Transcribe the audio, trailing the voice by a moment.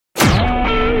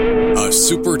a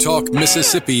Super Talk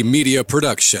Mississippi media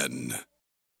production.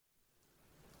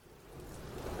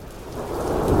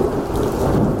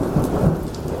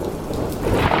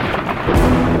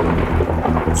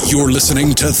 You're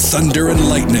listening to Thunder and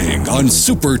Lightning on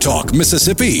Super Talk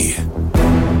Mississippi.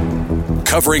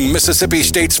 Covering Mississippi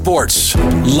State sports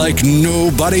like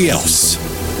nobody else.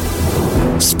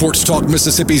 Sports Talk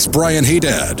Mississippi's Brian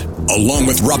Haydad, along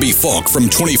with Robbie Falk from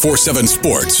 24/7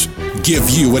 Sports, give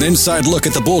you an inside look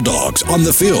at the Bulldogs on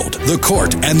the field, the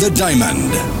court, and the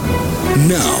diamond.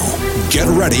 Now, get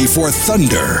ready for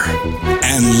Thunder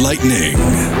and Lightning.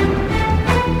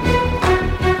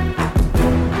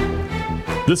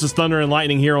 This is Thunder and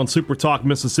Lightning here on Super Talk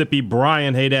Mississippi.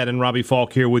 Brian Haydad and Robbie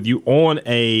Falk here with you on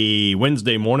a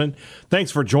Wednesday morning.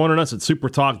 Thanks for joining us at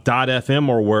supertalk.fm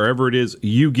or wherever it is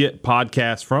you get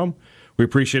podcasts from. We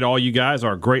appreciate all you guys,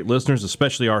 our great listeners,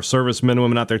 especially our servicemen and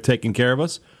women out there taking care of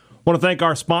us. Want to thank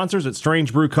our sponsors at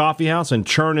Strange Brew Coffee House and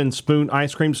Churn and Spoon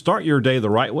Ice Cream. Start your day the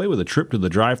right way with a trip to the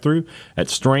drive-thru at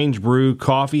Strange Brew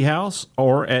Coffee House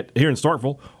or here in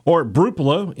Starkville or at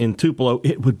Brupolo in Tupelo.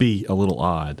 It would be a little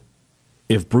odd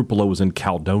if Brupolo was in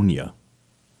Caledonia.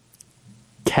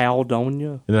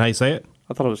 Caledonia? Isn't that how you say it?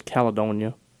 I thought it was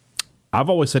Caledonia. I've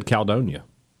always said Caledonia.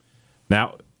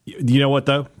 Now, you know what,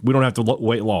 though? We don't have to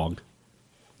wait long.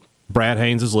 Brad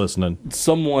Haynes is listening.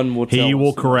 Someone will tell us. He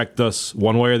will correct us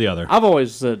one way or the other. I've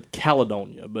always said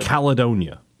Caledonia. But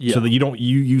Caledonia. Yeah. So that you don't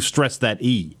you stress that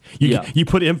E. You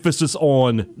put emphasis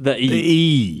on the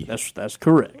E. That's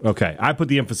correct. Okay. I put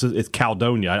the emphasis, it's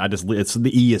Caledonia. It's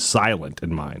the E is silent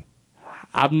in mine.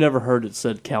 I've never heard it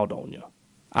said Caledonia.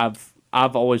 I've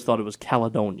always thought it was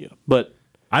Caledonia, but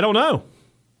I don't know.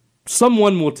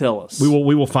 Someone will tell us. We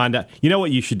will find out. You know what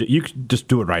you should do? You could just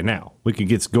do it right now. We could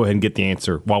go ahead and get the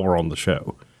answer while we're on the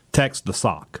show. Text the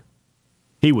sock.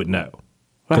 He would know.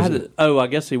 I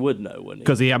guess he would know, wouldn't he?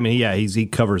 Because he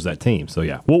covers that team. So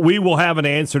yeah, well, we will have an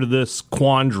answer to this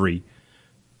quandary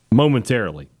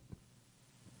momentarily.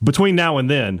 Between now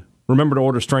and then, remember to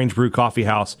order Strange Brew Coffee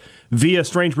House via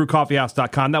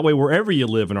strangebrewcoffeehouse.com. That way, wherever you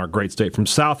live in our great state, from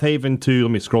South Haven to,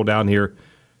 let me scroll down here,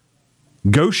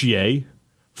 Gaucher,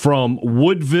 from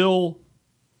Woodville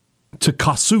to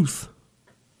Kossuth.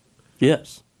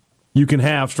 Yes. You can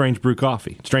have Strange Brew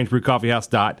Coffee.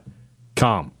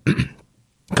 strangebrewcoffeehouse.com.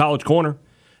 College Corner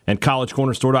and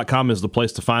collegecornerstore.com is the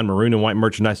place to find maroon and white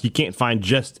merchandise you can't find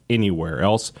just anywhere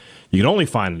else. You can only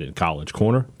find it in College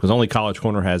Corner because only College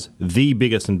Corner has the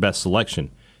biggest and best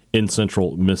selection in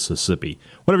central Mississippi.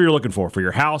 Whatever you're looking for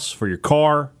your house, for your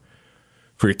car,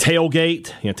 for your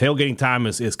tailgate. Tailgating time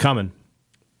is coming.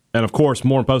 And, of course,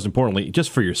 most importantly, just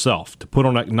for yourself, to put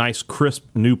on a nice, crisp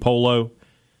new polo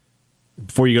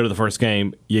before you go to the first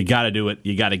game, you got to do it.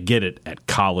 You got to get it at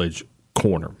College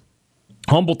Corner.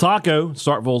 Humble Taco,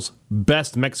 Starkville's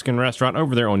best Mexican restaurant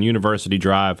over there on University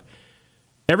Drive.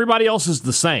 Everybody else is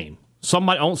the same.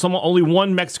 Only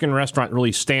one Mexican restaurant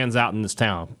really stands out in this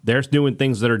town. They're doing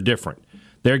things that are different.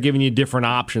 They're giving you different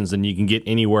options than you can get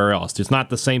anywhere else. It's not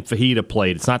the same fajita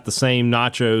plate. It's not the same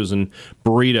nachos and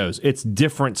burritos. It's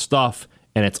different stuff,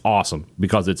 and it's awesome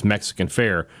because it's Mexican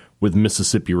fare with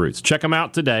Mississippi roots. Check them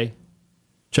out today.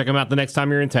 Check them out the next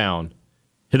time you're in town.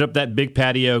 Hit up that big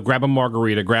patio, grab a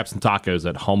margarita, grab some tacos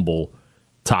at Humble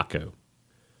Taco.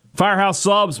 Firehouse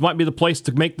Subs might be the place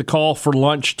to make the call for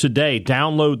lunch today.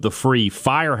 Download the free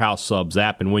Firehouse Subs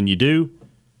app, and when you do,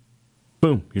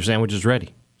 boom, your sandwich is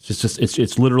ready.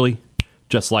 It's literally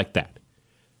just like that.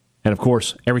 And, of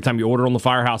course, every time you order on the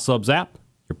Firehouse Subs app,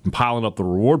 you're piling up the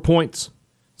reward points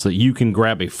so that you can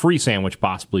grab a free sandwich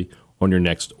possibly on your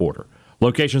next order.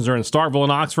 Locations are in Starkville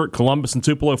and Oxford, Columbus and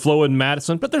Tupelo, Flowood and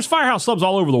Madison, but there's Firehouse Subs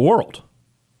all over the world.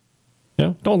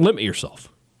 Don't limit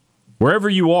yourself. Wherever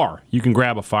you are, you can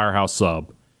grab a Firehouse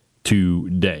Sub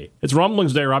today. It's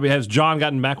Rumblings Day, Robbie. Has John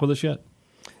gotten back with us yet?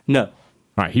 No.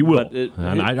 All right, he will.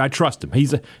 I trust him.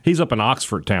 He's up in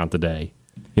Oxford town today.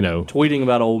 Tweeting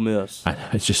about Ole Miss.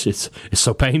 It's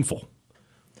so painful.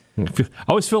 I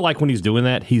always feel like when he's doing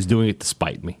that, he's doing it to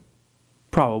spite me.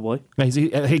 Probably. At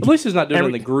least he's not doing it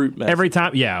in the group message. Every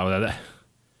time, yeah.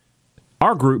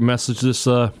 Our group message this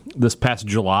past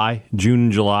June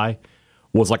and July,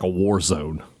 was like a war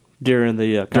zone. During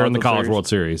the College World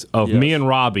Series of me and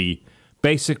Robbie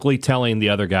basically telling the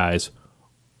other guys,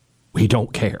 we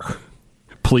don't care.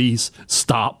 Please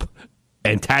stop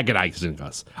antagonizing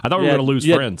us. I thought we were going to lose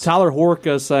friends. Tyler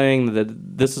Horka saying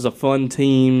that this is a fun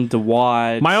team to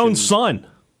watch. My own son.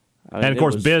 I mean, And of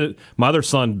course, Ben, my other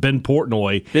son, Ben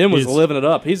Portnoy, Ben was living it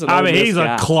up. He's an Ole Miss he's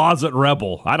guy. a closet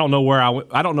rebel. I don't know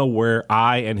where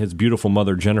I and his beautiful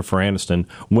mother Jennifer Aniston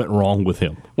went wrong with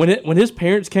him. When his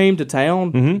parents came to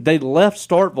town, they left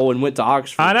Starkville and went to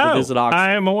Oxford I know. to visit Oxford.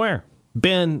 I am aware.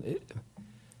 Ben,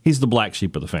 he's the black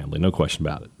sheep of the family, no question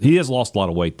about it. He has lost a lot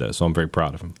of weight though, so I'm very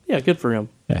proud of him. Yeah, good for him.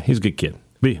 Yeah, he's a good kid.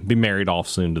 Be married off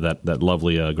soon to that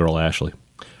lovely girl Ashley.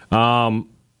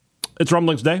 It's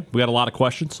Rumblings Day. We got a lot of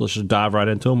questions. Let's just dive right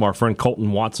into them. Our friend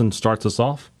Colton Watson starts us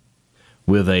off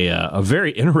with a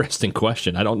very interesting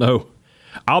question. I don't know.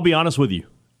 I'll be honest with you.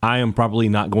 I am probably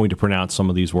not going to pronounce some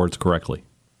of these words correctly.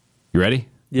 You ready?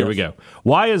 Yes. Here we go.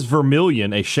 Why is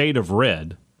vermilion a shade of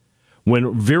red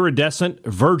when viridescent,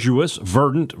 verdurous,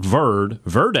 verdant,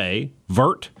 verde,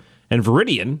 vert, and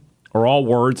viridian are all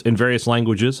words in various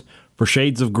languages for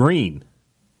shades of green?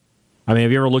 I mean,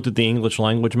 have you ever looked at the English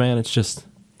language, man? It's just...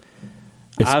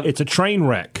 It's a train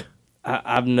wreck.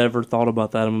 I've never thought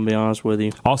about that, I'm going to be honest with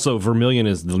you. Also, Vermilion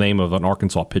is the name of an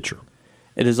Arkansas pitcher.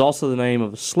 It is also the name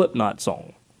of a Slipknot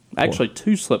song. Actually,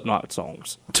 2 Slipknot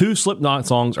songs. 2 Slipknot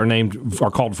songs are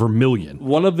called Vermilion.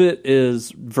 One of it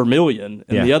is Vermilion,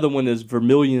 and the other one is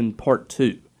Vermilion Part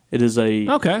 2. It is a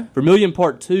Vermilion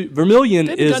Part 2. Vermilion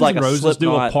is Guns like N' a Roses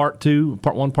Slipknot. do a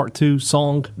part 1, part 2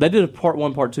 song? They did a Part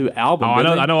 1, Part 2 album. Oh,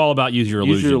 I know all about Use Your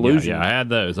Illusion. Use Your Illusion. Yeah, I had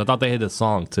those. I thought they had this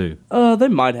song too. They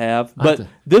might have, but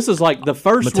this is like the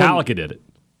first one. Metallica did it.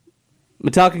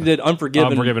 Metallica did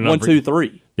Unforgiven 1, 2,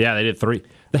 3. Yeah, they did 3.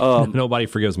 Nobody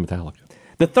forgives Metallica.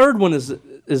 The third one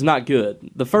is not good.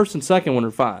 The first and second one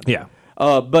are fine. Yeah.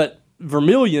 But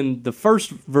Vermilion, the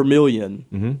first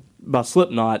Vermilion by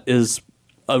Slipknot is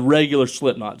a regular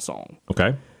Slipknot song.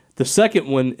 Okay. The second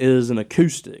one is an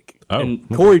acoustic. Oh, and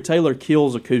Corey Taylor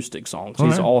kills acoustic songs.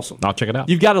 He's awesome. I'll check it out.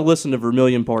 You've got to listen to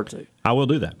Vermilion Part 2. I will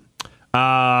do that.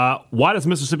 Why does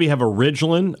Mississippi have a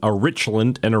Ridgeland, a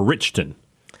Richland, and a Richton?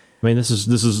 I mean, this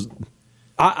is.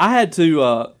 I had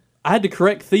to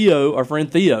correct Theo, our friend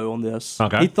Theo, on this.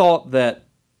 Okay. He thought that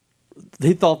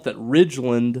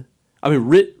Ridgeland,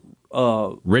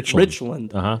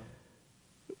 Richland,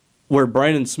 where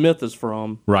Brandon Smith is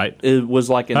from, right? It was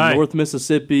like in North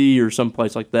Mississippi or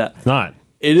someplace like that. It's not.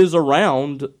 It is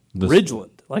around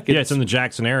Ridgeland. It's in the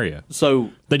Jackson area.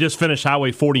 So they just finished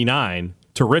Highway 49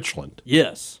 to Richland.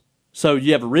 Yes. So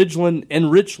you have Ridgeland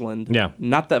and Richland. Yeah.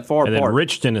 Not that far apart. And then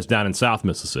Richton is down in South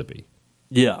Mississippi.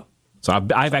 Yeah. So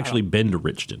I've actually been to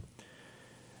Richton.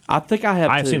 I think I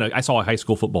have. I saw a high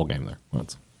school football game there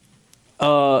once.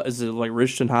 Is it like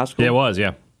Richton High School? Yeah, it was.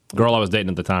 Yeah, girl I was dating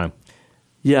at the time.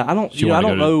 Yeah, I don't. I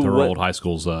don't know her old high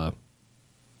school's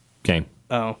game.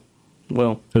 Oh,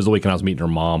 well. It was the weekend I was meeting her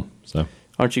mom. So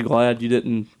aren't you glad you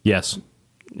didn't? Yes.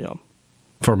 Yeah.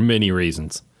 For many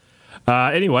reasons.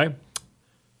 Anyway,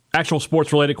 actual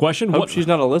sports related question. Hope she's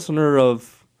not a listener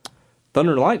of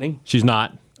Thunder and Lightning. She's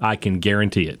not. I can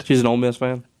guarantee it. She's an Ole Miss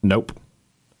fan? Nope.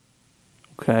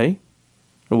 Okay.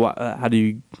 How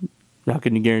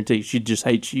can you guarantee? She just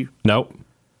hates you? Nope.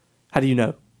 How do you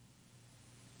know?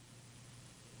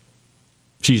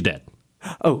 She's dead.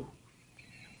 Oh.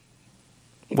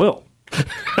 Well.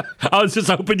 I was just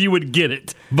hoping you would get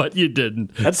it, but you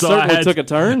didn't. That certainly took a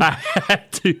turn. I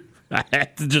had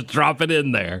to just drop it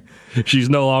in there. She's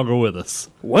no longer with us.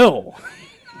 Well,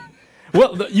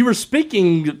 you were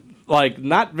speaking like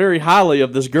not very highly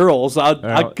of this girl, so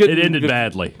I couldn't. It ended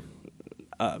badly.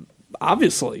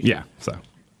 Obviously, yeah. So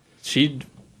she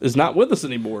is not with us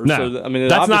anymore. No, so, I mean,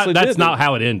 that's not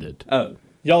how it ended. Oh,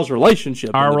 y'all's relationship.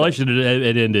 Our relationship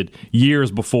it ended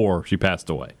years before she passed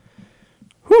away.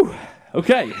 Whew.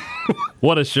 Okay.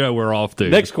 What a show we're off to.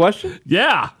 Next question.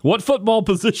 Yeah. What football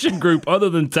position group other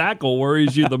than tackle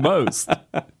worries you the most?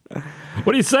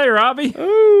 What do you say, Robbie?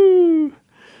 Ooh,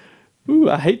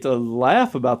 I hate to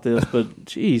laugh about this, but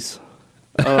jeez.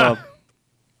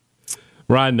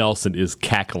 Ryan Nelson is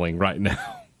cackling right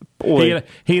now. Boy.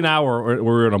 He and I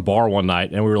were in a bar one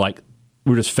night, and we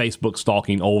were just Facebook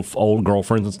stalking old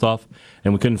girlfriends and stuff,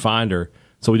 and we couldn't find her.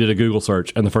 So we did a Google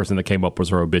search, and the first thing that came up was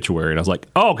her obituary, and I was like,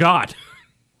 "Oh God!"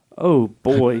 Oh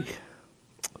boy!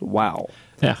 Wow.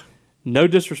 Yeah. No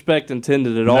disrespect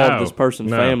intended at all of this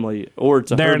person's family or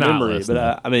to her memory,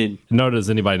 but I mean, nor does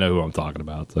anybody know who I'm talking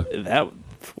about. So.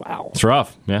 Wow, it's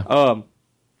rough. Yeah. All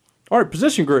right,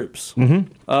 position groups.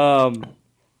 Mm-hmm.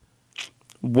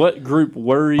 What group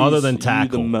worries other than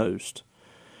tackle you the most?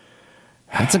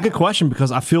 That's a good question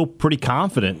because I feel pretty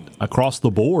confident across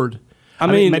the board. I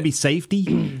mean, maybe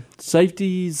safety.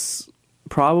 Safeties,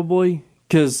 probably,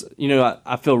 because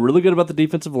I feel really good about the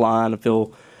defensive line. I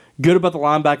feel good about the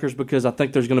linebackers because I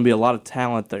think there's going to be a lot of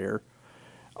talent there,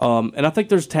 and I think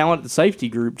there's talent at the safety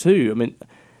group too. I mean,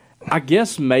 I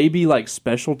guess maybe like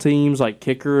special teams, like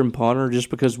kicker and punter, just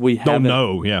because we Don't haven't.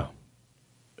 know, yeah.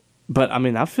 But I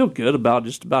mean, I feel good about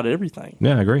just about everything.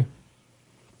 Yeah, I agree.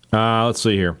 Let's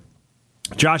see here.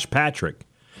 Josh Patrick.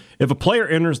 If a player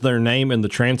enters their name in the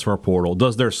transfer portal,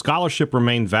 does their scholarship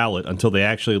remain valid until they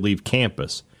actually leave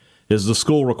campus? Is the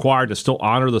school required to still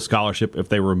honor the scholarship if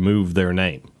they remove their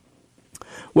name?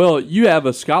 Well, you have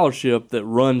a scholarship that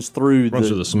runs through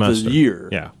the semester. the year.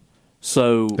 Yeah.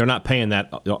 So They're not paying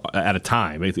that at a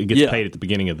time. It gets Yeah. paid at the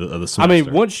beginning of the semester. I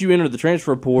mean, once you enter the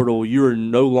transfer portal, you are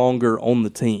no longer on the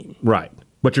team. right.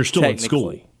 But you're still in school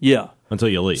Technically, yeah. until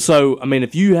you leave. So I mean,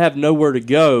 if you have nowhere to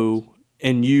go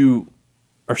and you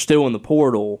are still in the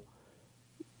portal,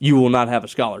 you will not have a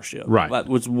scholarship. Right. That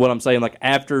was what I'm saying. Like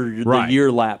after Right. the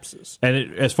year lapses.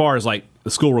 And as far as like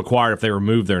the school required, if they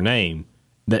remove their name,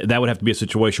 that would have to be a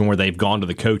situation where they've gone to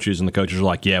the coaches and the coaches are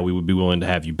like, yeah, we would be willing to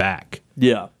have you back.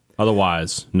 Yeah.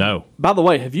 Otherwise, no. By the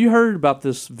way, have you heard about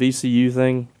this VCU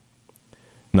thing?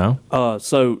 No?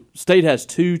 So State has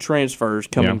 2 transfers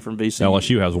coming Yeah. from VCU.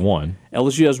 LSU has one.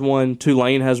 LSU has 1.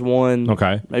 Tulane has 1.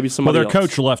 Okay. Maybe somebody Well, their else.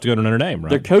 coach left to go to Notre Dame, right?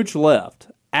 Their coach left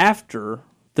after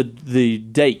the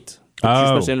date that you're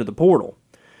supposed to enter the portal.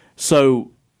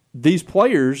 So these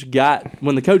players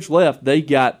when the coach left, they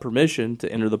got permission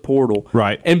to enter the portal.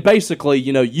 Right. And basically,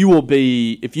 you will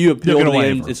be, if you appeal get to a the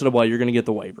waiver. NCAA, you're going to get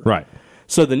the waiver. Right.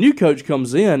 So the new coach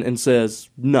comes in and says,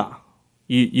 nah,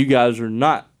 you guys are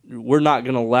not, we're not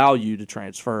going to allow you to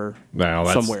transfer Now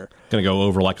that's somewhere. going to go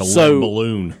over like a So- lead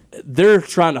balloon. They're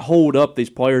trying to hold up these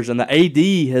players, and the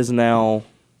AD has now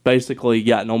basically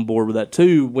gotten on board with that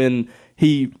too when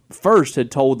he first had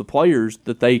told the players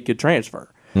that they could transfer.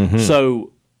 Mm-hmm.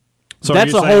 So So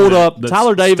that's are a you saying hold that- up. that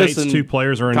Tyler Davis State's and 2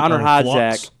 players are in, Connor are in Hijack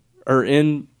flux? are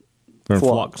in They're in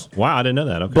flux. flux. Wow, I didn't know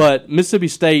that. Okay. But Mississippi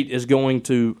State is going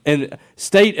to, and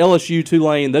State, LSU,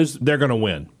 Tulane, those, they're going to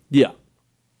win. yeah.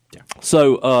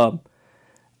 So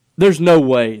there's no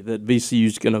way that VCU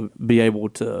is going to be able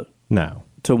to No.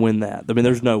 win that. I mean,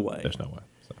 there's no way. There's no way.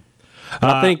 So.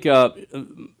 I think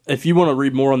if you want to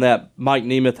read more on that, Mike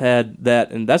Nemeth had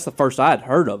that, and that's the first I had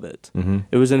heard of it. Mm-hmm.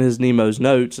 It was in his Nemo's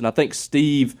notes, and I think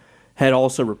Steve had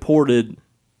also reported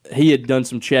he had done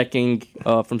some checking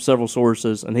from several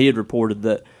sources, and he had reported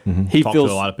that he Talked feels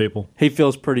to a lot of people. he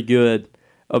feels pretty good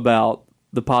about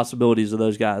the possibilities of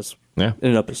those guys Yeah.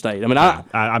 ending up at State. I mean, I'm-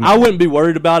 I wouldn't be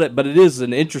worried about it, but it is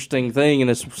an interesting thing, and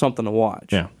it's something to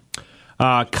watch. Yeah.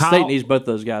 Kyle, State needs both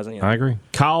those guys in. I agree.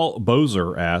 Kyle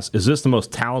Bozer asks, is this the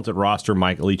most talented roster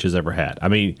Mike Leach has ever had? I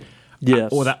mean,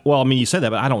 Yes. I mean, you said that,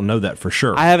 but I don't know that for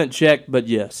sure. I haven't checked, but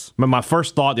yes. But my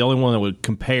first thought, the only one that would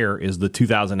compare is the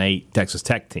 2008 Texas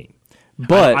Tech team.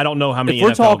 But I don't know how many if we're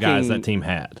NFL guys talking- that team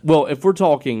had. Well, if we're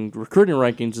talking recruiting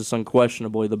rankings, it's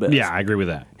unquestionably the best. Yeah, I agree with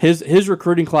that. His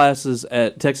recruiting classes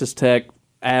at Texas Tech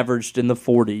averaged in the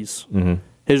 40s. Mm-hmm.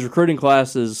 His recruiting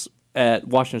classes at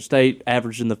Washington State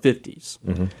averaged in the 50s.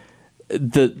 Mm-hmm.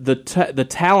 The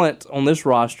talent on this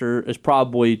roster is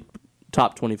probably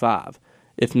top 25,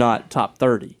 if not top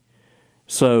 30.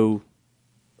 So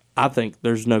I think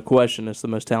there's no question it's the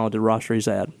most talented roster he's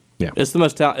had. Yeah. It's the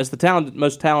most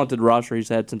most talented roster he's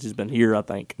had since he's been here, I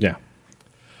think. Yeah.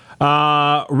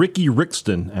 Ricky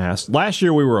Rixton asked, last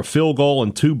year we were a field goal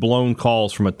and 2 blown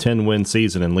calls from a 10-win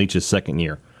season in Leach's second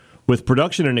year. With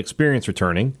production and experience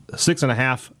returning,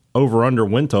 6.5 over-under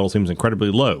win total seems incredibly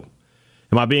low.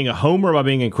 Am I being a homer? Am I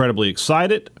being incredibly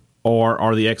excited? Or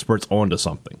are the experts onto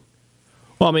something?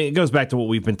 Well, I mean, it goes back to what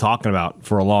we've been talking about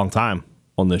for a long time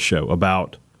on this show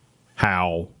about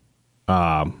how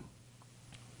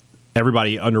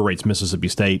everybody underrates Mississippi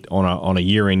State on a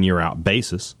year-in, year-out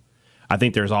basis. I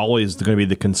think there's always going to be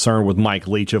the concern with Mike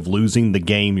Leach of losing the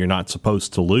game you're not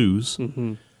supposed to lose.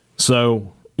 Mm-hmm.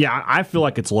 So, yeah, I feel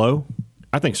like it's low.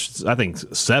 I think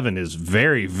 7 is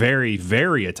very, very,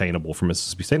 very attainable for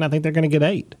Mississippi State, and I think they're going to get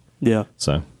 8. Yeah.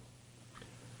 So,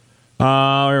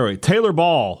 anyway, Taylor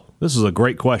Ball. This is a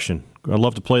great question. I'd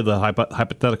love to play the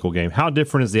hypothetical game. How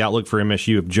different is the outlook for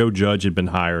MSU if Joe Judge had been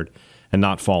hired and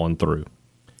not fallen through?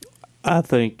 I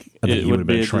think he would have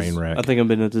been be a train wreck. I think it would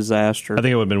have been a disaster. I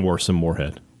think it would have been worse than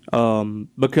Moorhead.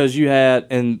 Because you had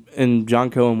and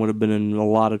John Cohen would have been in a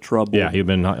lot of trouble. Yeah, he'd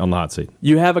been on the hot seat.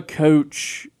 You have a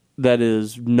coach that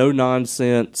is no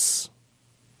nonsense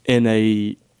in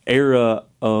a era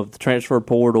of the transfer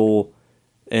portal,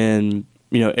 and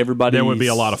everybody. There would be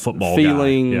a lot of football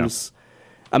feelings. Guy. Yeah.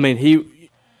 I mean,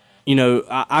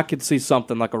 I could see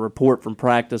something like a report from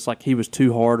practice, like he was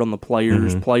too hard on the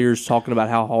players. Mm-hmm. Players talking about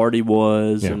how hard he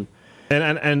was, Yeah. And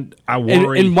I and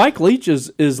worry. and Mike Leach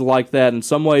is like that in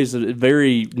some ways,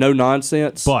 very no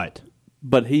nonsense. But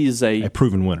but he's a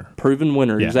proven winner. Proven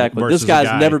winner, Yeah, exactly. versus This guy's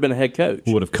a guy never been a head coach.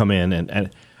 Would have come in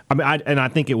and I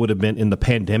think it would have been in the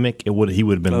pandemic. He would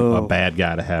have been a bad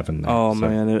guy to have in there. Oh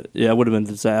man, it would have been a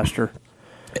disaster.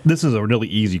 This is a really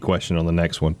easy question on the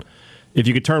next one. If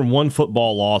you could turn one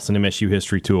football loss in MSU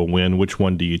history to a win, which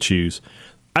one do you choose?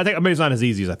 I think it's not as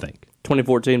easy as I think.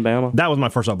 2014 Bama. That was my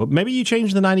first thought, but maybe you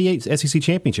change the 98 SEC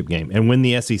championship game and win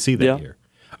the SEC that year.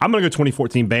 I'm going to go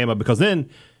 2014 Bama because then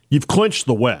you've clinched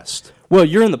the West. Well,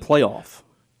 you're in the playoff.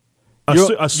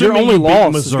 Your only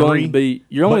loss is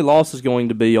going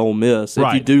to be Ole Miss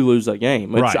if you do lose that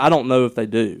game, which I don't know if they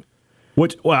do.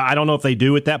 I don't know if they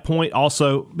do at that point.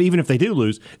 Also, even if they do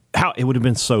lose, it would have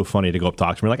been so funny to go up to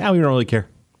Oxford and be like, we don't really care.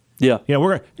 Yeah,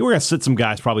 we're gonna sit some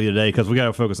guys probably today because we got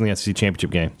to focus on the SEC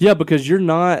championship game. Yeah, because they're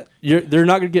not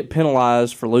going to get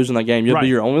penalized for losing that game. You'll be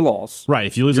your only loss. Right.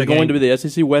 If you lose that game, you're going to be the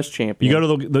SEC West champion.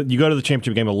 You go to the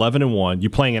championship game 11-1. You're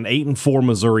playing an 8-4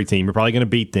 Missouri team. You're probably going to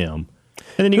beat them,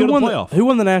 and then you go to the playoff. Who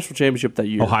won the national championship that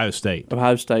year? Ohio State.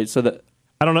 So that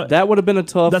I don't know. That would have been a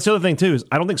tough. That's the other thing too is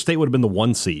I don't think State would have been the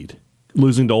 1 seed.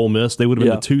 Losing to Ole Miss, they would have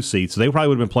been the 2 seed. So they probably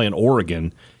would have been playing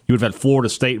Oregon. You would have had Florida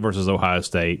State versus Ohio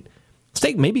State.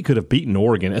 State maybe could have beaten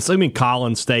Oregon, assuming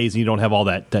Collins stays and you don't have all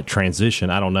that transition.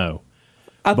 I don't know.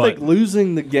 I think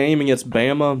losing the game against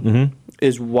Bama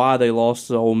is why they lost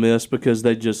to Ole Miss because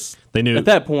they knew at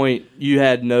that point you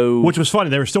had no. Which was funny.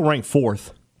 They were still ranked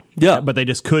 4th. Yeah, but they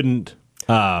just couldn't.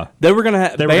 They were going to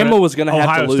have. Bama was going to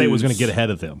have to lose. Ohio State was going to get ahead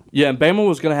of them. Yeah, and Bama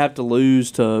was going to have to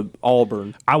lose to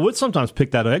Auburn. I would sometimes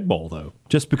pick that Egg Bowl though,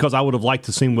 just because I would have liked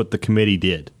to see what the committee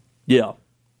did. Yeah,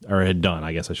 or had done.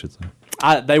 I guess I should say.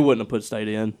 They wouldn't have put State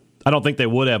in. I don't think they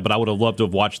would have, but I would have loved to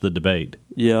have watched the debate.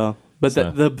 Yeah, but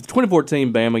the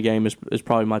 2014 Bama game is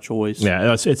probably my choice.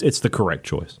 Yeah, it's the correct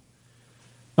choice.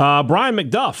 Brian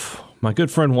McDuff, my good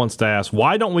friend, wants to ask,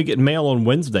 why don't we get mail on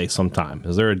Wednesday sometime?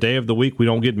 Is there a day of the week we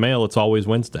don't get mail? It's always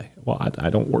Wednesday. Well, I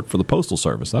don't work for the Postal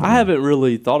Service. I haven't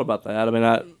really thought about that. I mean,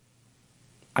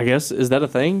 I guess, is that a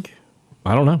thing?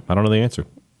 I don't know. I don't know the answer.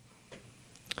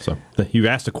 So you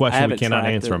asked a question we cannot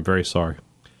answer. I'm very sorry.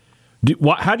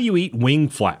 How do you eat wing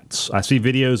flats? I see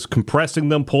videos compressing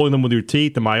them, pulling them with your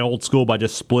teeth, and my old school by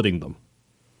just splitting them.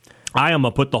 I am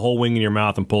a put the whole wing in your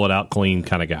mouth and pull it out clean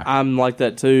kind of guy. I'm like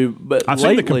that too. But I've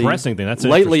seen the compressing thing. That's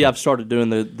lately I've started doing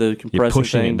the compressing You're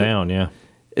pushing thing. It down, yeah.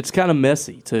 It's kind of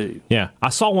messy too. Yeah, I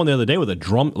saw one the other day with a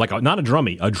drum, like not a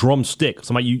drummy, a drumstick.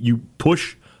 Somebody you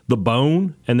push the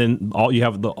bone, and then you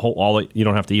have you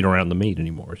don't have to eat around the meat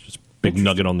anymore. It's just a big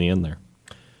nugget on the end there.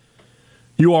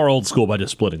 You are old school by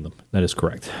just splitting them. That is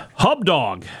correct. Hub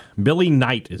Dog, Billy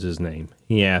Knight is his name.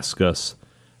 He asks us,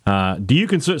 do you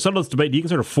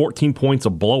consider 14 points a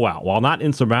blowout? While not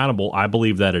insurmountable, I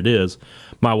believe that it is.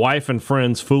 My wife and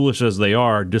friends, foolish as they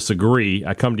are, disagree.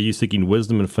 I come to you seeking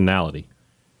wisdom and finality.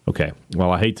 Okay,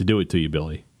 well, I hate to do it to you,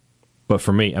 Billy. But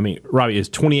for me, I mean, Robbie, is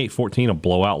 28-14 a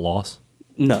blowout loss?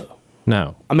 No.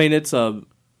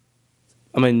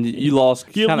 I mean, you lost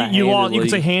kind of handily. You can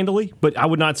say handily, but I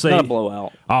would not say... Not a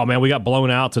blowout. Oh, man, we got blown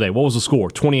out today. What was the score?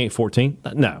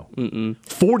 28-14? No.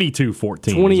 42-14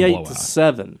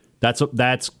 28-7.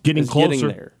 That's getting closer. Getting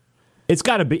there. It's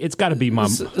got to be my...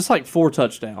 It's like 4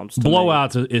 touchdowns.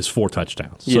 Blowout is 4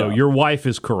 touchdowns. So your wife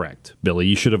is correct, Billy.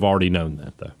 You should have already known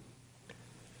that, though.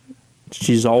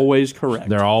 She's always correct.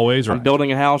 They're always right. I'm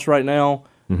building a house right now.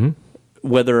 Mm-hmm.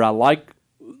 Whether I like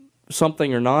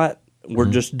something or not, we're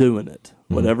just doing it.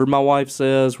 Mm-hmm. Whatever my wife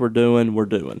says, we're doing.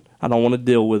 I don't want to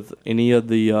deal with any of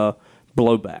the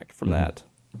blowback from that.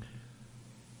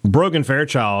 Brogan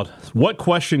Fairchild, what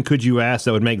question could you ask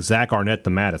that would make Zach Arnett the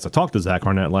maddest? I talked to Zach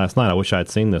Arnett last night. I wish I had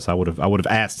seen this. I would have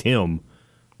asked him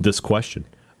this question.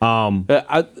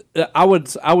 I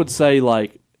would say,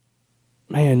 like,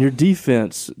 man, your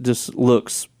defense just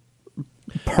looks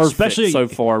perfect especially so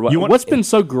far. What's been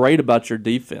so great about your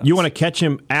defense? You want to catch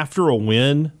him after a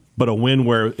win, but a win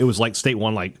where it was like State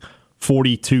won like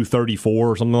 42-34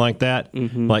 or something like that.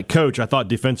 Mm-hmm. Like, Coach, I thought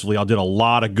defensively I did a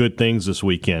lot of good things this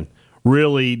weekend.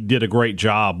 Really did a great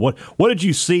job. What did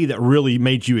you see that really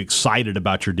made you excited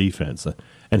about your defense?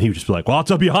 And he would just be like, well,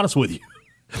 I'll be honest with you.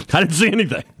 I didn't see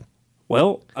anything.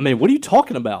 Well, I mean, what are you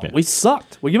talking about? Yeah. We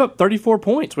sucked. We gave up 34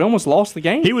 points. We almost lost the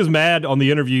game. He was mad on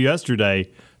the interview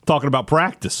yesterday talking about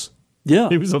practice. Yeah.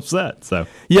 He was upset. So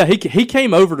yeah, he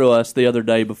came over to us the other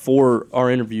day before our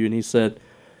interview, and he said,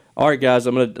 all right, guys,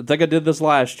 I think I did this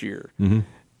last year. Mm-hmm.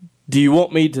 Do you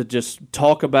want me to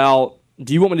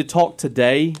talk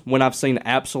today when I've seen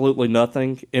absolutely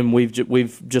nothing and we've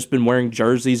just been wearing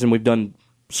jerseys and we've done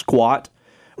squat?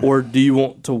 Or do you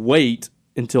want to wait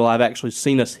until I've actually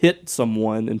seen us hit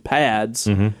someone in pads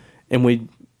and we,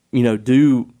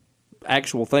 do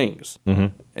actual things.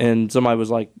 And somebody was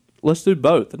like, let's do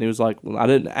both. And he was like, well, I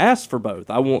didn't ask for both.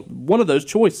 I want one of those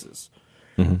choices.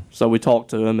 So we talked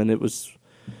to him, and it was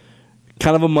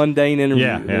kind of a mundane interview.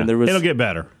 Yeah. And there was, it'll get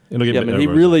better. It'll get better. He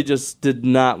really just did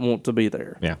not want to be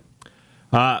there. Yeah.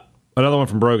 Another one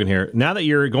from Brogan here. Now that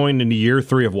you're going into year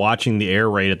 3 of watching the air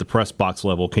raid at the press box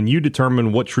level, can you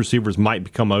determine which receivers might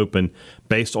become open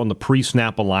based on the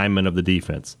pre-snap alignment of the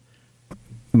defense?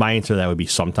 My answer to that would be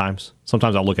sometimes.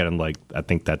 Sometimes I look at it and like, I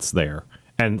think that's there.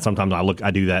 And sometimes I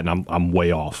do that and I'm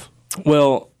way off.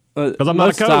 Well, because I'm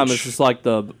most not a of the time coach. it's just like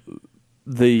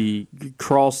the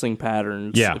crossing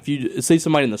patterns. Yeah. If you see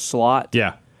somebody in the slot,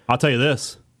 Yeah. I'll tell you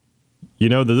this. You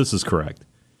know that this is correct.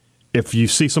 If you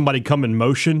see somebody come in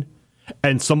motion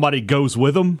and somebody goes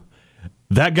with them,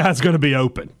 that guy's going to be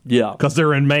open. Yeah. Because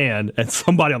they're in man and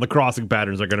somebody on the crossing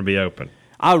patterns are going to be open.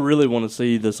 I really want to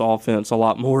see this offense a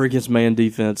lot more against man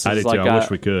defense. I do too. I wish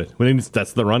we could.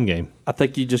 That's the run game. I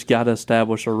think you just got to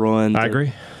establish a run. I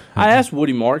agree. I asked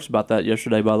Woody Marks about that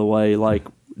yesterday, by the way. Like,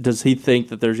 does he think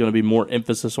that there's going to be more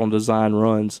emphasis on design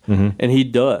runs? And he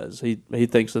does. He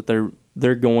thinks that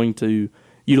they're going to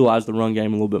utilize the run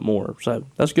game a little bit more. So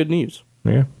that's good news.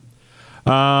 Yeah.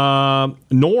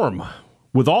 Norm,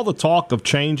 with all the talk of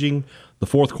changing the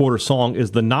fourth quarter song,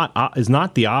 is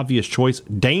not the obvious choice.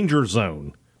 Danger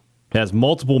Zone has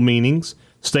multiple meanings.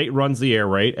 State runs the air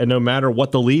raid, and no matter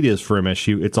what the lead is for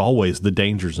MSU, it's always the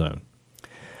Danger Zone.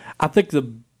 I think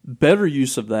the better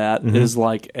use of that is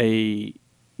like a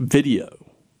video,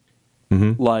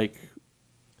 like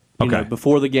you know,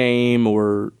 before the game,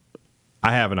 or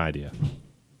I have an idea.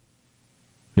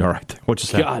 You all right? What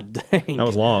just happened? God dang, That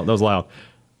was long. That was loud.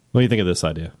 What do you think of this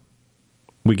idea?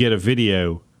 We get a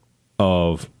video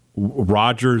of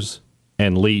Rodgers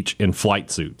and Leach in flight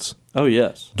suits. Oh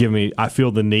yes, I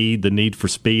feel the need for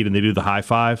speed, and they do the high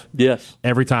five. yes.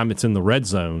 Every time it's in the red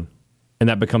zone, and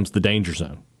that becomes the danger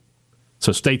zone.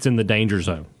 So State's in the danger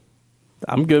zone.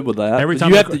 I'm good with that. Every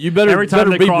time you better every time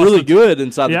they be cross really good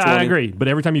inside the 20. Yeah, I agree. But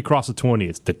every time you cross the 20,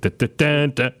 it's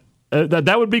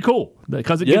that would be cool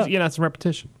because it gives you some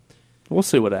repetition. We'll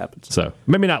see what happens. So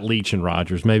maybe not Leach and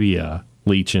Rodgers, maybe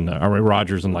Leach and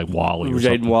Rodgers and like Wally or Jaden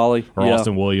something. Wally Or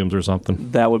Austin Williams or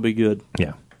something. That would be good.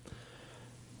 Yeah.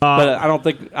 But I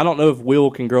don't know if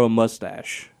Will can grow a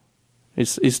mustache.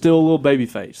 He's still a little baby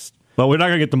faced. But we're not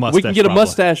gonna get the mustache. We can get probably. a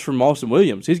mustache from Austin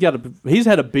Williams. He's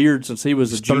had a beard since he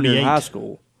was a junior in 38. high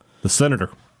school. The senator.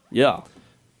 Yeah.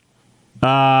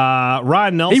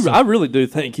 Ryan Nelson. I really do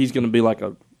think he's going to be like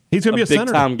He's going to be a big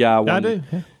senator. time guy. I do.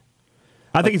 Yeah.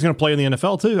 I think he's going to play in the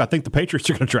NFL too. I think the Patriots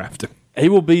are going to draft him. He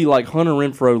will be like Hunter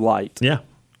Renfrow light. Yeah.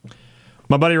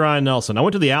 My buddy Ryan Nelson. I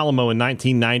went to the Alamo in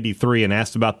 1993 and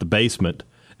asked about the basement.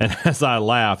 And as I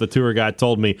laughed, the tour guide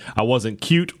told me I wasn't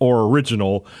cute or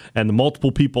original, and the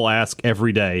multiple people ask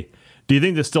every day, do you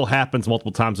think this still happens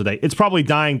multiple times a day? It's probably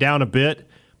dying down a bit,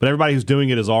 but everybody who's doing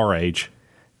it is our age.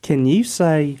 Can you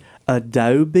say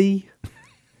Adobe?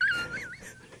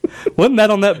 Wasn't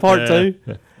that on that part too?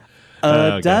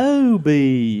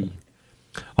 Adobe.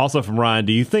 Also from Ryan,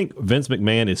 do you think Vince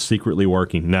McMahon is secretly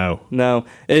working? No. No,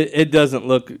 it doesn't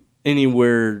look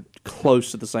anywhere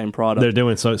close to the same product. They're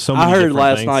doing so many I heard different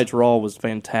last things. night's Raw was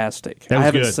fantastic. That was I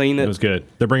haven't good. seen it. It was good.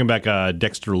 They're bringing back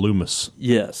Dexter Loomis.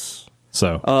 Yes.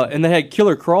 So And they had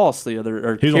Killer Cross the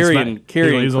other, or he was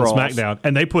Karrion he was on Cross. SmackDown,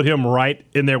 and they put him right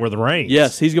in there with Reigns.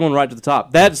 Yes, he's going right to the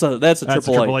top. That's a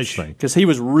Triple H thing. because he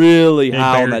was really They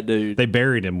high on buried- that dude. They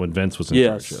buried him when Vince was in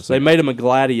Yes, charge. they made him a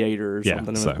gladiator or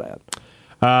something. so. It was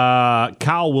bad.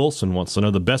 Kyle Wilson wants to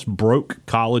know the best broke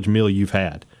college meal you've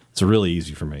had. It's really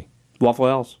easy for me. Waffle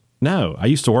House. No, I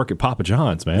used to work at Papa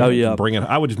John's, man. Oh, yeah.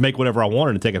 I would just make whatever I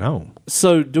wanted and take it home.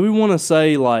 So, do we want to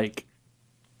say like?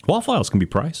 Waffle House can be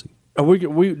pricey. Do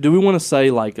we want to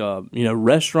say like a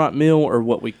restaurant meal or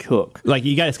what we cook? Like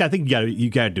I think you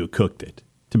got to do a cooked it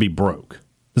to be broke.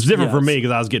 It's different for Yes. me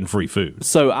because I was getting free food.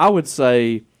 So I would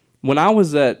say when I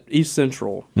was at East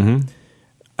Central,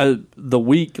 the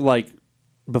week like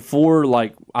before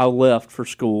like I left for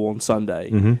school on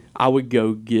Sunday, I would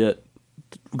go get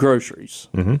groceries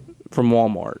from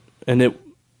Walmart, and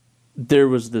there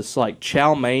was this like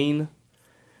chow mein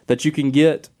that you can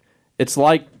get. It's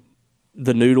like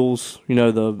the noodles, I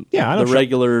know the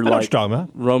regular I know what like you're talking about.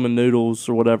 Roman noodles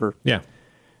or whatever. Yeah.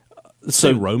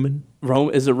 So Roman?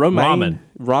 Is it romaine? Ramen.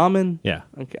 Ramen? Yeah.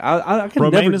 Okay. I can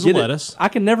Romaine never is a get lettuce. I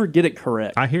can never get it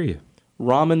correct. I hear you.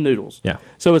 Ramen noodles. Yeah.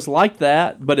 So it's like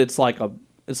that, but it's like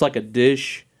a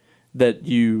dish that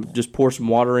you just pour some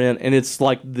water in, and it's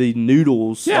like the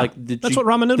noodles. Yeah, like that's what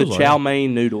ramen noodles the are. chow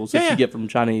mein noodles that Yeah. you get from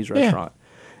Chinese restaurant.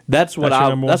 That's what That's your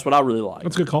number one? that's what I really like.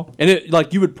 That's a good call. And it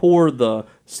like you would pour the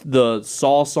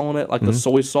sauce on it, like the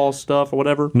soy sauce stuff or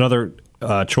whatever. Another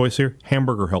choice here: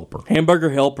 Hamburger Helper. Hamburger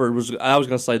Helper I was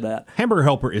going to say that. Hamburger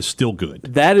Helper is still good.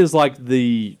 That is like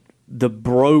the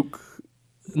broke,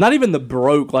 not even the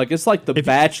broke, like it's like the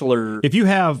Bachelor. If you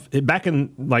have back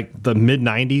in like the mid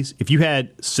 '90s, if you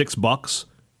had $6,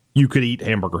 you could eat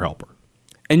Hamburger Helper,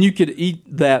 and you could eat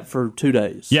that for 2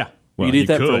 days. Yeah, well, you could eat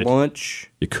that could. for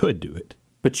lunch, You could do it.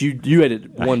 but you ate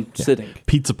it one sitting.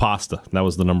 Pizza pasta, that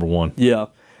was the number one. Yeah.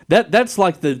 That's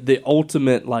like the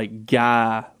ultimate like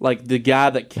guy, like the guy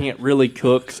that can't really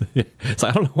cook. So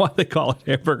I don't know why they call it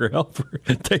Hamburger Helper.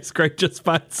 It tastes great just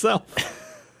by itself.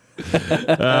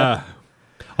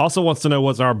 Also wants to know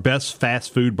what's our best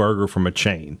fast food burger from a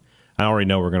chain. I already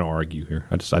know we're going to argue here.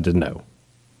 I didn't know.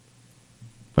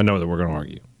 I know that we're going to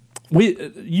argue.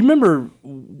 You remember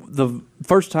the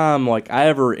first time like I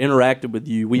ever interacted with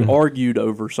you? We argued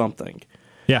over something.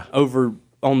 Yeah. Over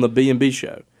on the B&B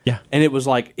show. Yeah. And it was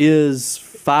like, is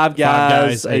Five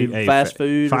Guys a fast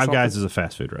food? Five Guys is a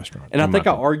fast food restaurant. And I think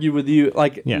I argued with you.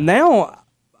 Like now,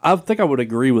 I think I would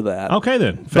agree with that. Okay,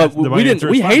 then. But we didn't.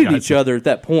 We hated each other at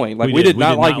that point. Like we did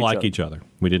not like each other.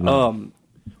 We did not.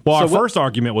 Well, so our first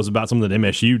argument was about something that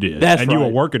MSU did. That's and you right.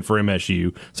 were working for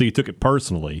MSU, so you took it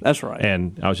personally. That's right.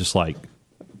 And I was just like,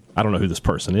 I don't know who this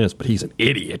person is, but he's an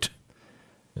idiot.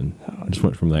 And I just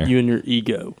went from there. You and your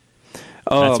ego.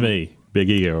 That's me. Big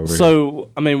ego over here. So,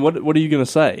 I mean, what are you going to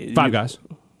say? Five Guys.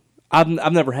 I've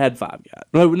never had Five Guys.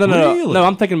 No. Really? No,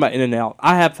 I'm thinking about In-N-Out.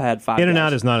 I have had Five Guys.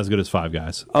 In-N-Out is not as good as Five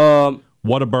Guys.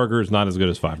 Whataburger is not as good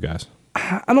as Five Guys.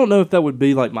 I don't know if that would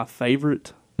be like my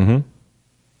favorite. Mm-hmm.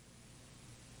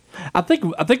 I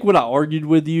think what I argued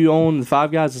with you on the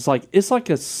Five Guys is like it's like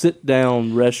a sit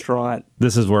down restaurant.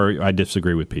 This is where I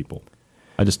disagree with people.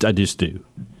 I just do.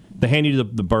 They hand you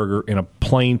the burger in a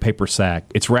plain paper sack.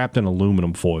 It's wrapped in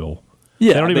aluminum foil.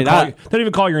 Yeah, they don't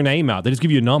even call your name out. They just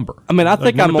give you a number. I mean, I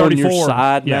think I'm on your 34.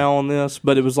 side now on this,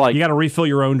 but it was like you got to refill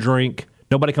your own drink.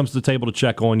 Nobody comes to the table to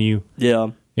check on you.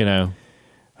 Yeah, you know,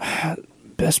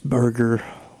 best burger.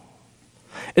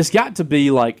 It's got to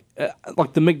be like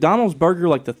the McDonald's burger,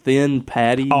 like the thin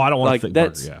patty. Oh, I don't want like a thick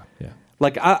that's, burger. Yeah.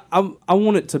 Like I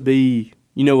want it to be,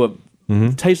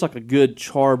 taste like a good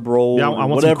charbroil. Yeah, I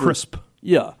want whatever. some crisp.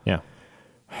 Yeah.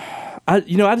 I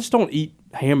just don't eat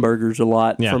hamburgers a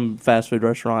lot from fast food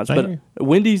restaurants, but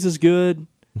Wendy's is good.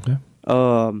 Okay.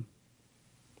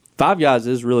 Five Guys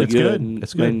is really good.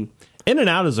 It's good.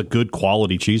 In-N-Out is a good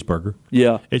quality cheeseburger.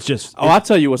 Yeah. It's just I'll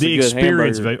tell you what's a good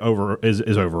experience hamburger. is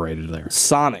overrated there.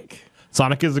 Sonic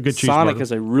is a good cheeseburger. Sonic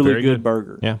is a really Very good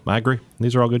burger. Yeah, I agree.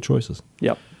 These are all good choices.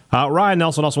 Yep. Ryan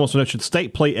Nelson also wants to know, should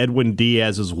State play Edwin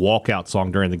Diaz's walkout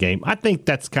song during the game? I think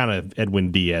that's kind of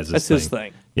Edwin Diaz's That's his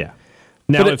thing. Yeah.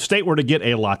 Now, if State were to get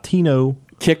a Latino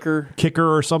kicker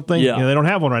or something, they don't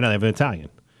have one right now. They have an Italian.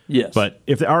 Yes. But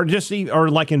if they are or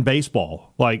like in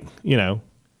baseball, like,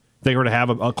 they were to have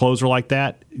a closer like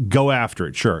that, go after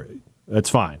it. Sure.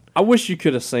 That's fine. I wish you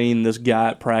could have seen this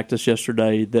guy at practice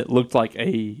yesterday that looked like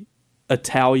a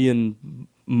Italian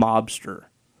mobster.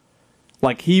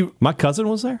 Like my cousin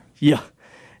was there? Yeah.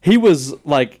 He was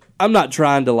like, I'm not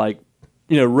trying to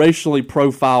racially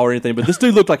profile or anything, but this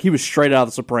dude looked like he was straight out of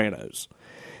The Sopranos.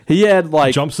 He had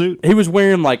like jumpsuit. He was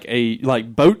wearing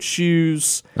like boat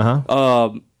shoes,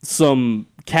 some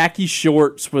khaki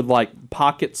shorts with like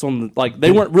pockets on the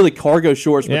they weren't really cargo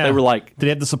shorts, but they were like. Did he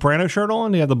have the Soprano shirt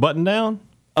on? Did he have the button down?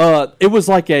 It was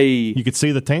like you could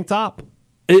see the tank top.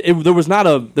 There was not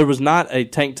a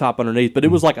tank top underneath, but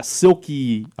it was like a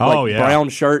silky brown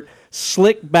shirt,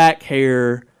 slick back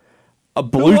hair, a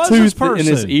Bluetooth in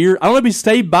his ear. I don't know if he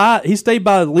stayed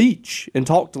by Leach and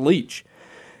talked to Leach.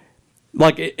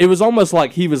 Like it was almost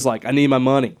like he was like, I need my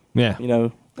money. Yeah,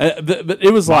 but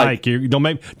it was Mike,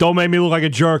 don't make me look like a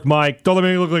jerk, Mike. Don't let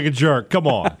me look like a jerk. Come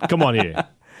on here.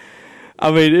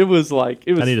 I mean, it was funny.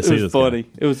 Guy.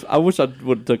 It was. I wish I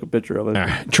would have took a picture of it. All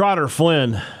right. Trotter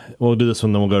Flynn. We'll do this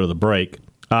one, then we'll go to the break.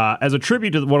 As a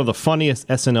tribute to one of the funniest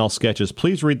SNL sketches,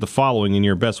 please read the following in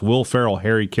your best Will Ferrell,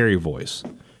 Harry Carey voice.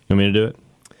 You want me to do it?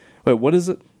 Wait, what is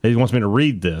it? He wants me to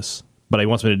read this, but he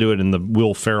wants me to do it in the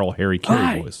Will Ferrell, Harry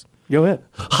Carey voice. Go ahead.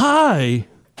 Hi.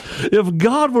 If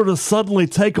God were to suddenly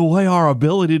take away our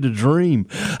ability to dream,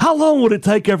 how long would it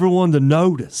take everyone to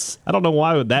notice? I don't know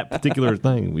why with that particular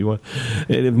thing.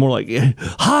 It's more like,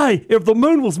 hi, if the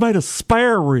moon was made of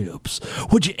spare ribs,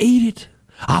 would you eat it?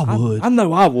 I would. I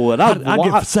know I would. I'd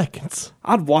give seconds.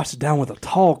 I'd wash it down with a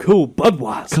tall, cool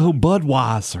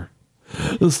Budweiser.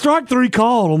 Strike 3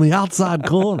 called on the outside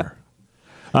corner.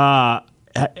 I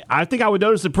think I would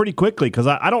notice it pretty quickly because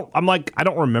I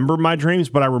don't remember my dreams,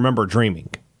 but I remember dreaming.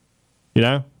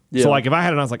 Yeah. So, like, if I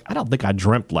had it, I was like, I don't think I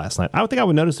dreamt last night. I would think I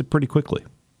would notice it pretty quickly.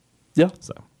 Yeah.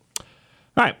 So, all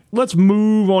right, let's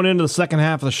move on into the second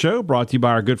half of the show, brought to you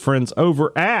by our good friends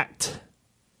over at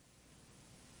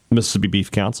Mississippi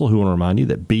Beef Council, who want to remind you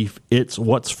that beef, it's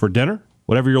what's for dinner.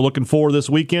 Whatever you're looking for this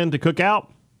weekend to cook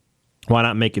out, why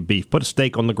not make it beef? Put a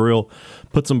steak on the grill,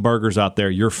 put some burgers out there.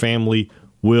 Your family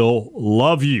will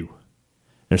love you.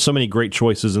 There's so many great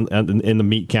choices in the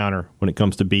meat counter when it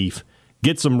comes to beef.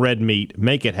 Get some red meat.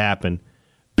 Make it happen.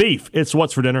 Beef, it's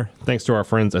what's for dinner. Thanks to our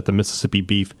friends at the Mississippi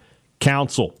Beef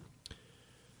Council.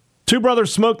 Two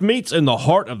Brothers Smoked Meats in the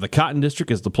heart of the Cotton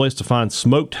District is the place to find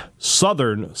smoked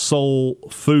Southern soul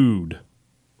food.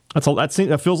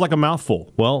 That feels like a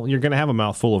mouthful. Well, you're going to have a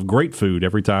mouthful of great food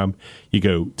every time you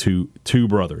go to Two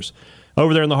Brothers.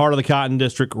 Over there in the heart of the Cotton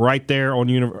District, right there on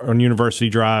University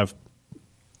Drive,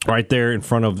 right there in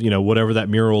front of, whatever that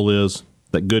mural is,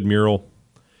 that good mural.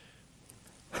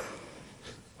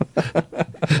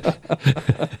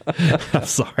 I'm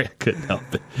sorry, I couldn't help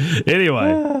it.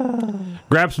 Anyway,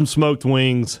 grab some smoked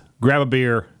wings, grab a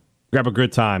beer, grab a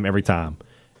good time every time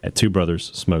at Two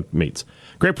Brothers Smoked Meats.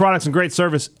 Great products and great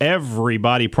service.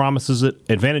 Everybody promises it.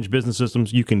 Advantage Business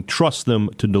Systems, you can trust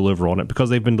them to deliver on it because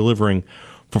they've been delivering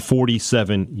for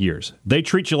 47 years. They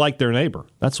treat you like their neighbor.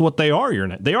 That's what they are.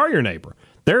 They are your neighbor.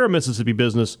 They're a Mississippi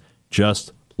business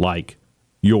just like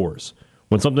yours.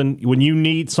 When you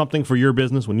need something for your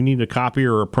business, when you need a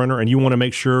copier or a printer, and you want to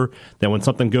make sure that when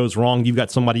something goes wrong, you've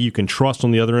got somebody you can trust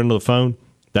on the other end of the phone,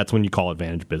 that's when you call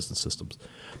Advantage Business Systems.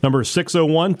 Number is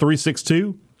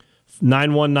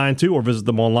 601-362-9192, or visit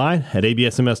them online at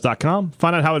absms.com.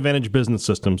 Find out how Advantage Business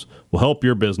Systems will help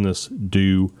your business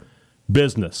do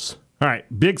business. All right,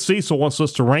 Big Cecil wants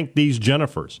us to rank these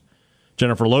Jennifers.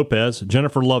 Jennifer Lopez,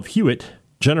 Jennifer Love Hewitt,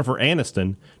 Jennifer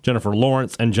Aniston, Jennifer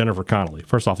Lawrence, and Jennifer Connelly.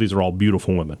 First off, these are all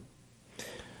beautiful women.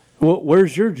 Well,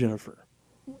 where's your Jennifer?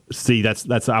 See,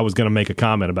 that's I was going to make a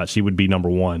comment about she would be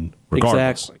number one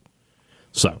regardless. Exactly.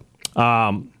 So,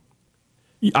 I've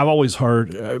always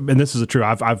heard, and this is true.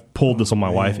 I've pulled this on my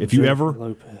wife. If you ever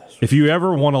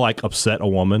want to like upset a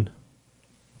woman,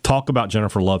 talk about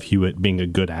Jennifer Love Hewitt being a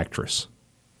good actress.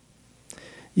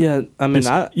 Yeah, I mean,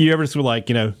 you ever just were like,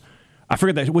 I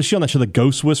forget that, was she on that show, The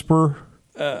Ghost Whisperer?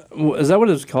 Is that what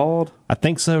it was called? I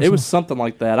think so. It was something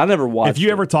like that. I never watched. If you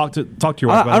ever talk to your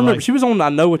wife about I remember she was on I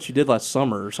Know What You Did Last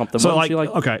Summer or something. So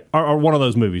okay, or one of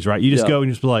those movies, right? You just go and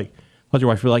you just be like, let your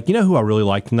wife be like, who I really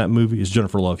liked in that movie is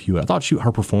Jennifer Love Hewitt. I thought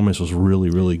her performance was really,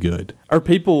 really good.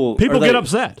 People get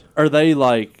upset. Are they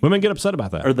like women get upset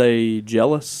about that? Are they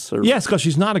jealous? Or? Yes, because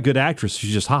she's not a good actress.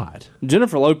 She's just hot.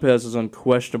 Jennifer Lopez is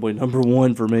unquestionably number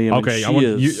one for me. We're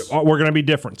going to be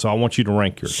different, so I want you to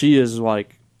rank yours. She is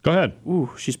like. Go ahead.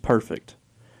 Ooh, she's perfect.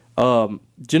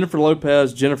 Jennifer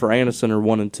Lopez, Jennifer Aniston are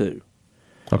 1 and 2.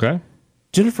 Okay.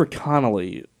 Jennifer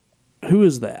Connelly, who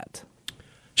is that?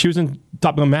 She was in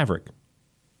Top Gun Maverick.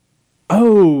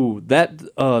 Oh,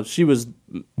 she was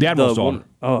the Admiral's daughter.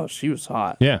 Oh, she was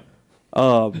hot. Yeah.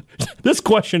 This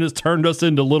question has turned us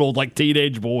into little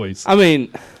teenage boys. I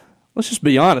mean, let's just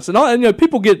be honest. And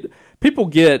people get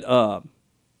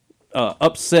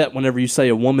upset whenever you say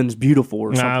a woman's beautiful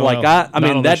or something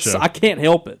I can't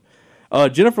help it.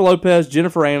 Jennifer Lopez,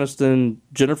 Jennifer Aniston,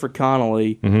 Jennifer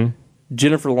Connelly,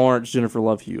 Jennifer Lawrence, Jennifer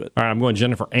Love Hewitt. All right, I'm going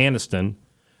Jennifer Aniston.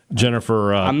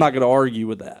 Jennifer. I'm not going to argue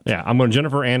with that. Yeah, I'm going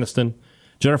Jennifer Aniston,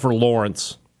 Jennifer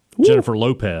Lawrence, Jennifer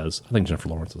Lopez. I think Jennifer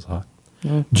Lawrence is hot.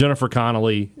 Jennifer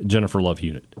Connelly, Jennifer Love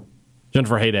Hewitt.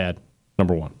 Jennifer Haydad,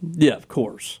 number one. Yeah, of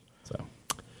course. So,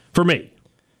 for me,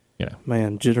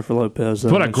 man, Jennifer Lopez.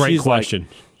 What a great question.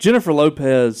 Jennifer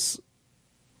Lopez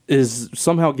is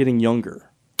somehow getting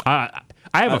younger. I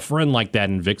have a friend like that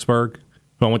in Vicksburg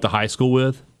who I went to high school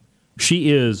with. She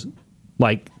is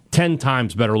 10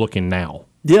 times better looking now.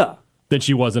 Yeah. Than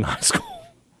she was in high school.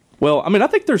 Well, I mean, I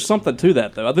think there's something to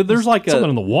that, though. I think there's something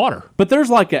in the water. But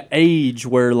there's an age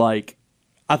where, I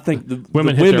think the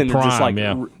women hit their prime, are just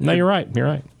yeah. No, you're right. You're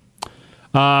right.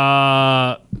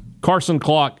 Carson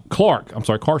Clark.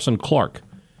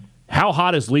 How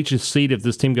hot is Leach's seat if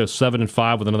this team goes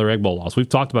 7-5 with another Egg Bowl loss? We've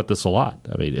talked about this a lot.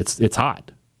 I mean, it's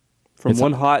hot. From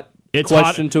one hot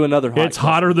question to another hot. It's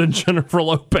hotter than Jennifer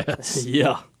Lopez.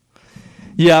 Yeah.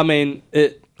 Yeah, I mean,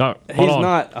 he's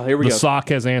not. Oh, here we go. The sock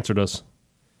has answered us.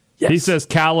 Yes. He says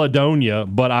Caledonia,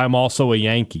 but I'm also a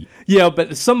Yankee. Yeah,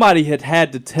 but somebody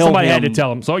had to tell him. Somebody had to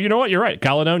tell him. So you know what? You're right.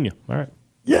 Caledonia. All right.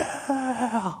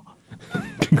 Yeah.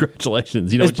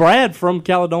 Congratulations. Is Brad from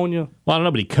Caledonia? Well, I don't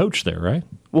know, but he coached there, right?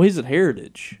 Well, he's at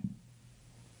Heritage.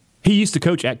 He used to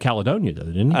coach at Caledonia, though,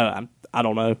 didn't he? I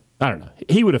don't know. I don't know.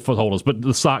 He would have told us, but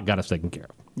the sock got us taken care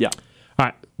of. Yeah. All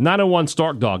right. 901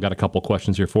 Stark Dog got a couple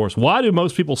questions here for us. Why do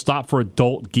most people stop for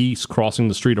adult geese crossing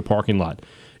the street or parking lot?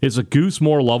 Is a goose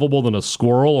more lovable than a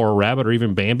squirrel or a rabbit or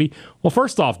even Bambi? Well,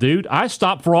 first off, dude, I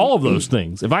stop for all of those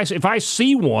things. If I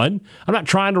see one, I'm not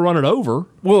trying to run it over.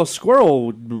 Well, a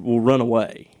squirrel will run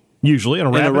away. Usually,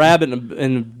 and a rabbit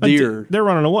and a deer. They're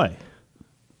running away.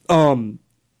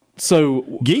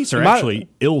 So geese are actually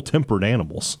ill-tempered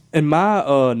animals. In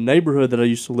my neighborhood that I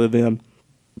used to live in,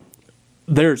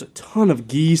 there's a ton of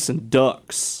geese and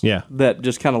ducks that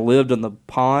just kind of lived in the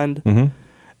pond. Mm-hmm.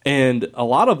 And a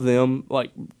lot of them, like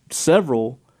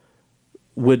several,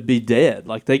 would be dead.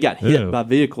 Like they got hit by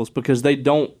vehicles because they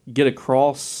don't get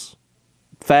across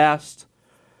fast.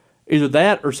 Either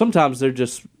that or sometimes they're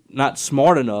just not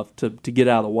smart enough to get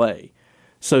out of the way.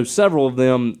 So several of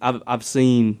them I've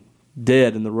seen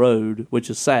dead in the road,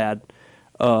 which is sad.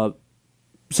 So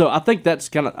I think that's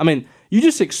kind of, I mean, you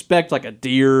just expect like a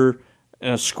deer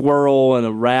and a squirrel and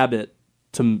a rabbit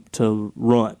to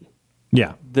run.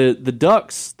 Yeah. The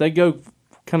ducks, they go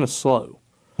kind of slow.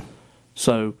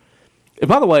 So, and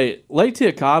by the way, Lake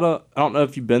Teocata, I don't know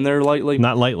if you've been there lately.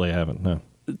 Not lately, I haven't, no.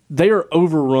 They are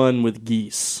overrun with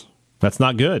geese. That's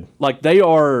not good. Like they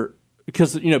are,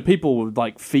 because, people would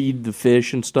like feed the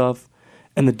fish and stuff,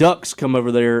 and the ducks come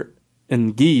over there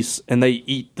and geese, and they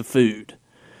eat the food.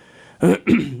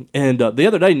 And the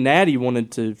other day, Natty wanted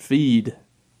to feed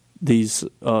these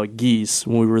geese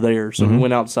when we were there. So we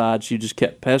went outside. She just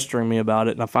kept pestering me about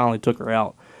it, and I finally took her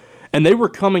out. And they were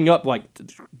coming up, like,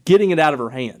 getting it out of her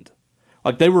hand.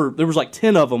 Like, there was like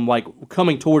 10 of them, like,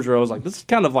 coming towards her. I was like, this is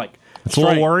kind of like... It's a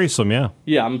little worrisome, yeah.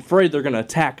 Yeah, I'm afraid they're going to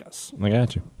attack us. I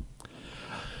got you.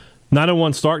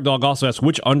 901 Stark Dog also asks,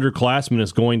 which underclassman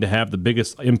is going to have the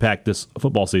biggest impact this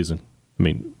football season? I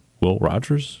mean, Will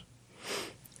Rogers?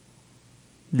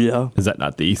 Yeah. Is that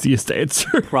not the easiest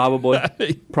answer? Probably. I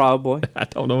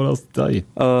don't know what else to tell you.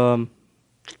 I'm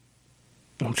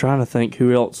trying to think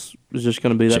who else is just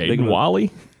going to be that big. Jaden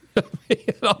Wally? I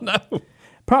don't know.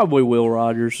 Probably Will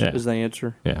Rogers is the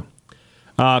answer. Yeah.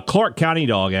 Clark County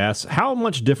Dog asks, how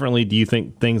much differently do you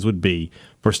think things would be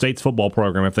for State's football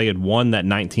program if they had won that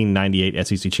 1998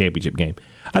 SEC championship game?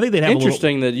 I think they'd have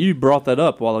Interesting that you brought that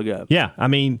up a while ago. Yeah. I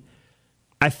mean,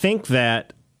 I think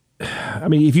that...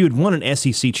 if you had won an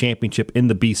SEC championship in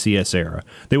the BCS era,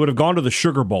 they would have gone to the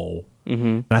Sugar Bowl,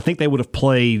 and I think they would have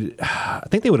played.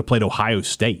 Ohio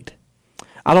State.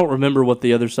 I don't remember what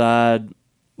the other side,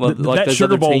 like that those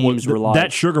Sugar other Bowl teams were like.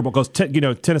 That Sugar Bowl, because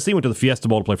Tennessee went to the Fiesta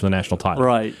Bowl to play for the national title.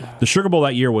 Right. The Sugar Bowl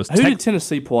that year was who did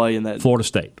Tennessee play in that? Florida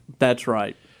State. That's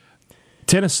right.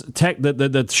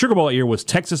 The Sugar Bowl that year was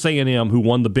Texas A&M, who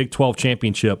won the Big 12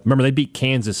 championship. Remember, they beat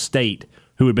Kansas State,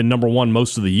 who had been number one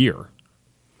most of the year.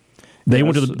 They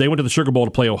went to the Sugar Bowl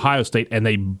to play Ohio State, and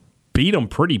they beat them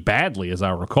pretty badly, as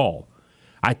I recall.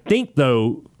 I think,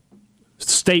 though,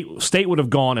 State would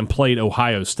have gone and played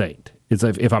Ohio State,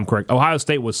 if I'm correct. Ohio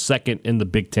State was second in the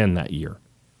Big Ten that year.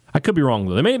 I could be wrong,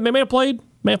 though. They may have played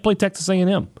Texas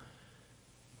A&M.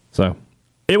 So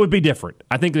it would be different.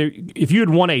 I think if you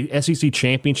had won a SEC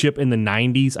championship in the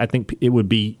 90s, I think you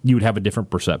would have a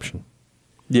different perception.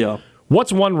 Yeah.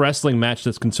 What's one wrestling match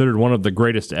that's considered one of the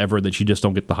greatest ever that you just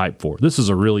don't get the hype for? This is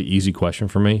a really easy question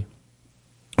for me.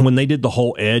 When they did the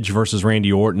whole Edge versus Randy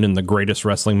Orton in the greatest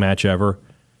wrestling match ever,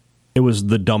 it was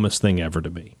the dumbest thing ever to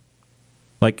me.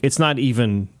 Like, it's not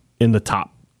even in the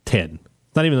top 10.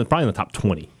 It's not even probably in the top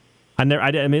 20. I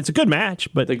mean, it's a good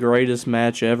match, but the greatest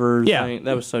match ever. Yeah, thing,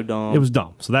 that was so dumb. It was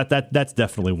dumb. So that's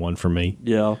definitely one for me.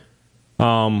 Yeah.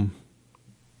 Beyond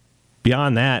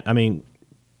that, I mean,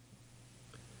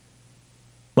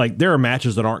 like, there are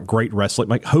matches that aren't great wrestling.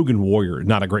 Like Hogan Warrior,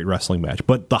 not a great wrestling match,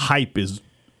 but the hype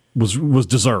was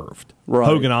deserved. Right.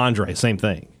 Hogan Andre, same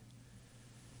thing.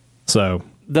 So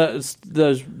those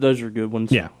are good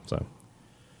ones. Yeah. So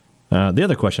the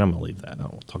other question, I'm going to leave that. I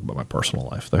don't want to talk about my personal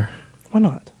life there. Why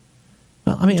not?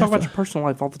 Well, I mean, talk about your personal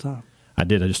life all the time. I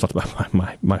did. I just talked about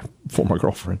my former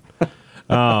girlfriend.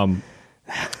 You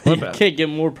can't get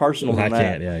more personal than that. I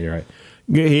can't. Yeah, you're right.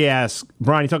 He asks,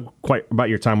 Brian, you talk quite about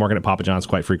your time working at Papa John's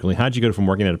quite frequently. How'd you go from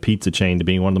working at a pizza chain to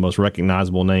being one of the most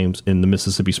recognizable names in the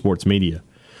Mississippi sports media?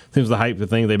 Seems the hype, the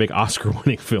thing they make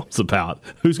Oscar-winning films about.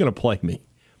 Who's going to play me?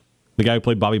 The guy who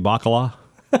played Bobby Bacala?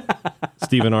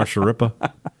 Stephen R. Sharippa?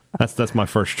 That's my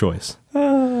first choice.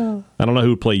 I don't know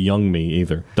who would play young me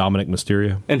either. Dominic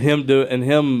Mysterio? And him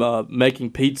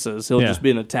making pizzas. He'll just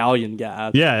be an Italian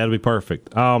guy. Yeah, that'll be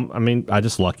perfect. I mean, I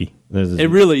just lucky. It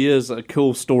really is a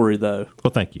cool story, though.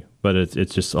 Well, thank you. But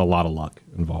it's just a lot of luck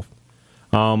involved.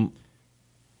 Paul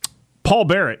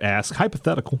Barrett asks,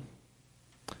 hypothetical.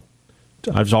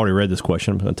 I've already read this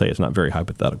question. I'm going to tell you it's not very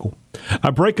hypothetical. I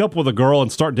break up with a girl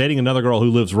and start dating another girl who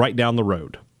lives right down the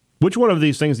road. Which one of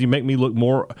these things do you make me look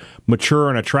more mature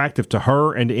and attractive to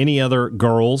her and to any other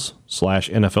girls /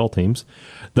 NFL teams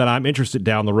that I'm interested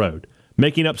down the road?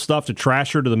 Making up stuff to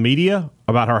trash her to the media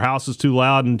about her house is too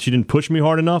loud and she didn't push me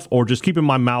hard enough, or just keeping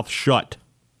my mouth shut?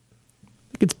 I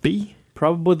think it's B.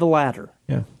 Probably the latter.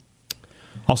 Yeah.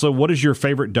 Also, what is your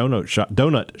favorite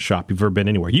donut shop you've ever been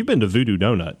anywhere? You've been to Voodoo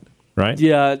Donut, right?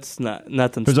 Yeah, it's nothing.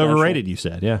 It's special. overrated, you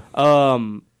said. Yeah.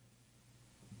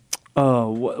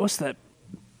 What's that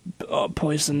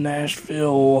place in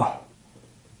Nashville?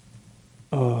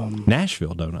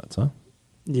 Nashville Donuts, huh?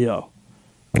 Yeah.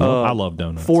 I love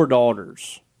donuts. Four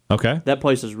Daughters. Okay. That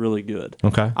place is really good.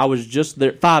 Okay. I was just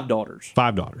there. Five Daughters.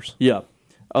 5 daughters. Yeah.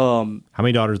 How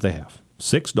many daughters do they have?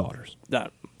 6 daughters.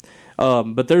 That.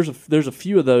 But there's a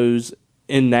few of those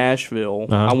in Nashville.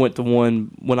 Uh-huh. I went to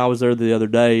one when I was there the other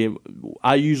day.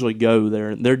 I usually go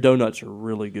there. Their donuts are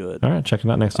really good. All right, check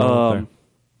them out next time I'm up there.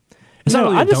 It's not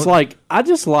really I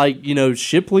just like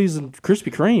Shipley's and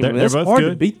Krispy Kreme. They're It's both hard good.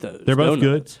 to beat those. They're both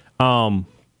donuts. good.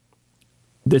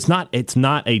 It's not a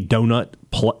donut.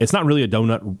 It's not really a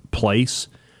donut place.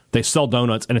 They sell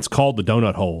donuts, and it's called the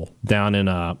Donut Hole down in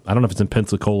I don't know if it's in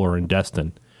Pensacola or in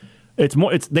Destin.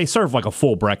 They serve like a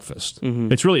full breakfast.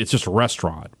 Mm-hmm. It's just a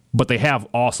restaurant, but they have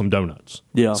awesome donuts.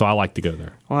 Yeah. So I like to go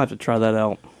there. I'll have to try that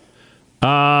out.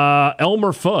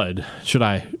 Elmer Fudd.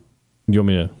 You want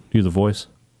me to use the voice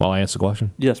while I answer the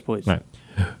question? Yes, please. All right.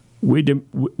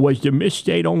 Was the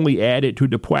misdate only added to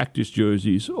the practice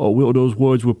jerseys, or will those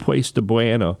words replace the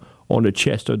banner on the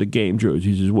chest of the game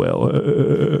jerseys as well?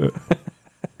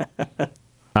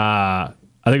 I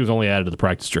think it was only added to the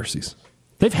practice jerseys.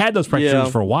 They've had those practice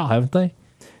jerseys for a while, haven't they?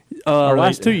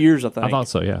 Last 2 years, I think. I thought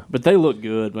so, yeah. But they look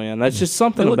good, man. That's just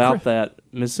something about that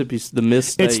Mississippi, the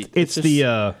misdate. It's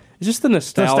just the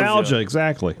nostalgia. Nostalgia,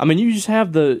 exactly. I mean,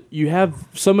 you have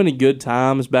so many good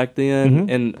times back then,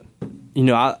 and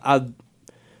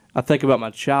I think about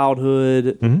my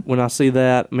childhood when I see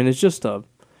that. I mean, it's just a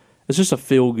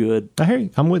feel good. I hear you.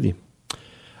 I'm with you.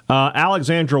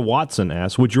 Alexandra Watson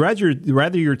asks, would you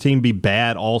rather your team be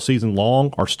bad all season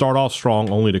long or start off strong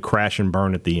only to crash and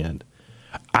burn at the end?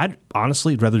 I'd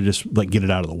honestly rather just get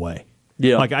it out of the way.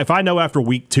 Yeah. Like if I know after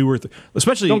week 2 or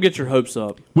especially don't get your hopes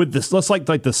up with this. Let's like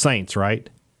the Saints, right?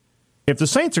 If the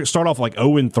Saints start off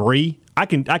 0-3, I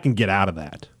can get out of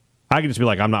that. I can just be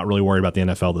like, I'm not really worried about the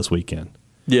NFL this weekend.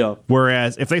 Yeah.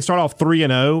 Whereas if they start off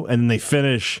 3-0 and then they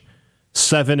finish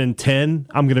 7-10,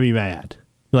 I'm going to be mad.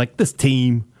 Like this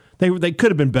team, they could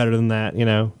have been better than that,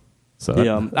 So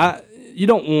yeah, you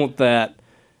don't want that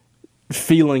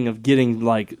feeling of getting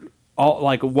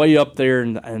way up there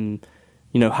and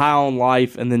high on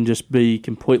life, and then just be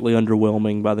completely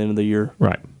underwhelming by the end of the year.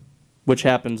 Right. Which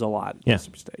happens a lot in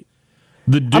Mississippi State.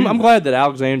 I'm glad that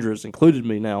Alexandra has included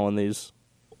me now in these.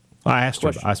 I asked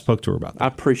her. I spoke to her about that. I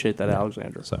appreciate that,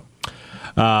 Alexandra. So,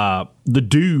 the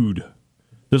dude.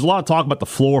 There's a lot of talk about the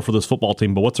floor for this football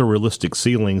team, but what's a realistic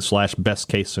ceiling / best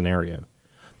case scenario?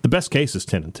 The best case is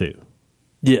 10-2.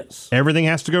 Yes. Everything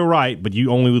has to go right, but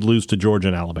you only would lose to Georgia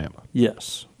and Alabama.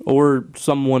 Yes. Or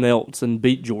someone else and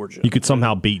beat Georgia. You could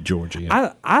somehow beat Georgia.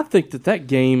 Yeah. I think that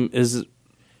game is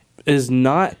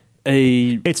not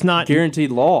it's not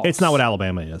guaranteed loss. It's not what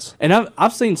Alabama is. And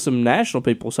I've seen some national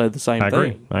people say the same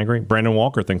thing. I agree. Brandon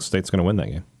Walker thinks State's going to win that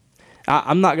game.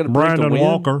 I'm not going to predict Brandon a win,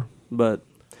 Walker. But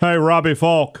hey, Robbie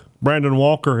Falk, Brandon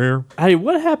Walker here. Hey,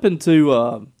 what happened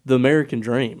to the American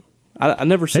Dream? I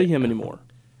never see him anymore.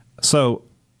 So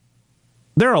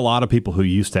there are a lot of people who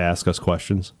used to ask us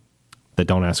questions that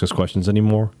don't ask us questions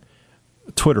anymore.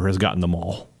 Twitter has gotten them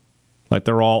all.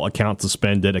 They're all account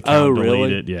suspended, account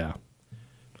deleted. Really? Yeah.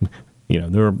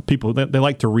 There are people that they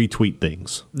like to retweet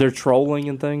things. They're trolling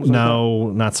and things.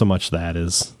 No, not so much. That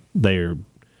is they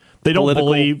don't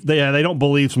believe. They don't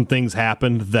believe some things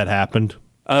happened that happened.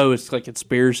 Oh, it's like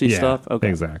conspiracy stuff. Okay,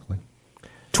 exactly.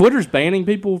 Twitter's banning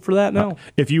people for that now.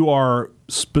 If you are,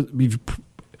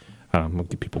 I'm gonna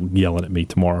get people yelling at me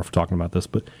tomorrow for talking about this.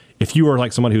 But if you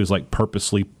are someone who is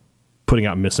purposely putting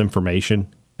out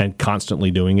misinformation and constantly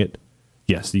doing it,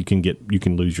 yes, you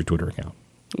can lose your Twitter account.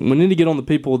 We need to get on the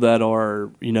people that are,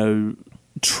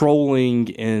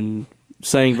 trolling and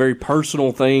saying very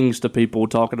personal things to people,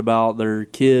 talking about their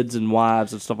kids and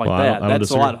wives and stuff like that. That's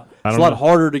a lot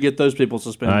harder to get those people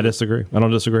suspended. I disagree. I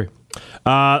don't disagree.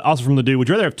 Also from the dude, would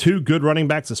you rather have 2 good running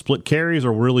backs that split carries or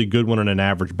a really good one and an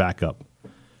average backup?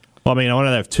 Well, I want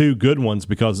to have 2 good ones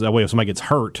because that way if somebody gets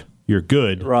hurt, you're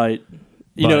good. Right.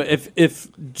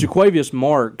 If Jaquavius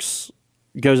Marks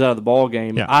goes out of the ball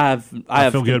game, I have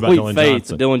complete faith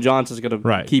that Dylan Johnson's going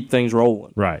to keep things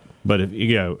rolling. Right. But if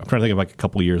I'm trying to think of like a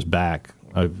couple of years back.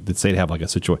 Did State have like a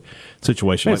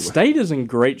situation? Man, State is in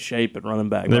great shape at running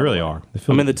back. They really are.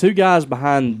 The two guys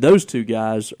behind those two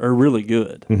guys are really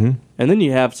good, and then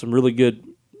you have some really good,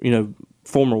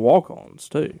 former walk-ons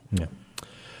too.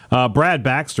 Yeah. Brad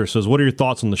Baxter says, "What are your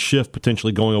thoughts on the shift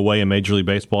potentially going away in Major League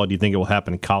Baseball? Do you think it will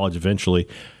happen in college eventually?"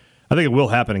 I think it will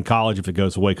happen in college if it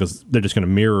goes away because they're just going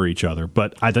to mirror each other.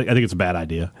 But I think it's a bad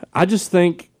idea. I just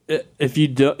think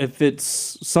if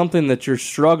it's something that you're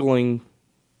struggling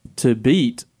to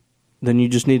beat, then you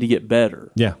just need to get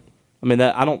better. Yeah.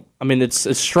 It's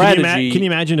a strategy. Can you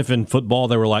imagine if in football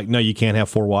they were like, no, you can't have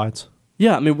 4 wides?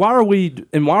 Yeah, why are we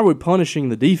punishing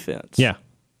the defense? Yeah.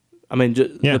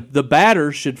 The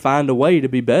batters should find a way to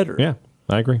be better. Yeah,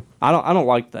 I agree. I don't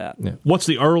like that. Yeah. What's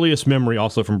the earliest memory,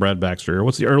 also from Brad Baxter,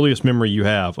 what's the earliest memory you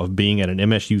have of being at an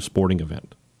MSU sporting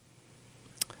event?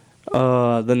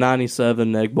 The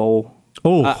 97 Egg Bowl.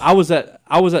 Oh, I was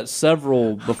at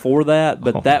several before that,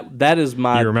 but that is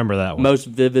my you remember that one. Most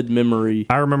vivid memory.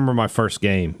 I remember my first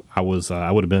game. I would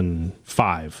have been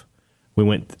 5. We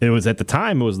went. It was at the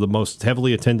time. It was the most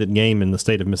heavily attended game in the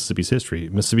state of Mississippi's history.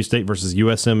 Mississippi State versus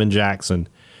USM in Jackson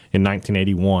in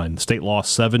 1981. The state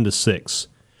lost 7-6.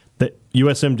 The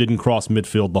USM didn't cross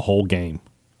midfield the whole game.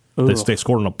 They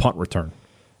scored on a punt return.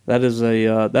 That's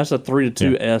a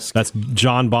 3-2-esque. That's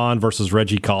John Bond versus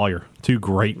Reggie Collier. 2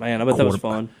 great. Man, I bet that was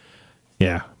fun.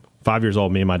 Yeah, 5 years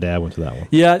old. Me and my dad went to that one.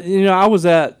 Yeah, I was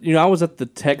at the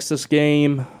Texas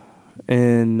game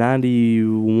in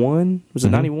 91. Was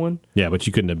it 91? Yeah, but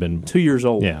you couldn't have been 2 years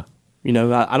old. Yeah.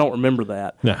 I don't remember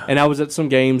that. Yeah. And I was at some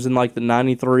games in like the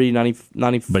 93,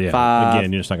 95. But yeah,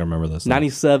 again, you're just not going to remember this.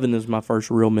 97 is my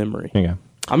first real memory. Okay.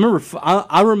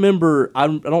 I remember, I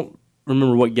don't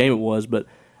remember what game it was, but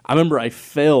I remember I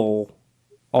fell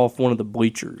off one of the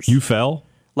bleachers. You fell?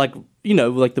 Like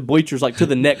the bleachers, like to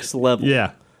the next level.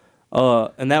 Yeah.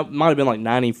 And that might have been like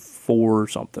 94 or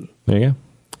something. There you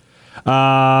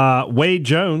go. Wade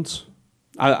Jones.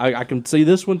 I can see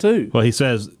this one too. Well, he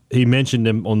says he mentioned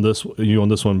him on this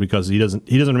one because he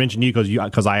doesn't mention you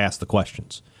because I asked the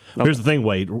questions. Okay. Here's the thing,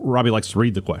 Wade. Robbie likes to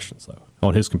read the questions though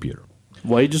on his computer.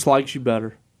 Wade just likes you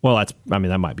better. Well,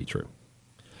 that might be true.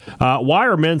 Why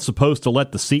are men supposed to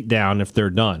let the seat down if they're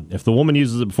done? If the woman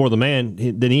uses it before the man,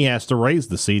 then he has to raise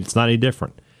the seat. It's not any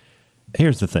different.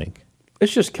 Here's the thing.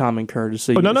 It's just common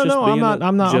courtesy. Oh, no.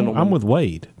 I'm not. I'm with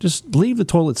Wade. Just leave the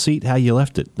toilet seat how you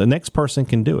left it. The next person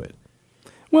can do it.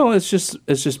 Well, it's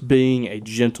just being a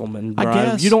gentleman, Brian. I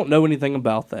guess. You don't know anything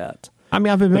about that. I've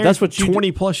been married for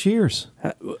 20 plus years.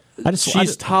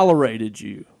 She's tolerated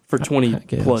you for 20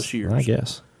 plus years. I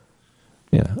guess.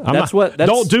 Yeah,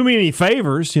 don't do me any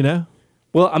favors,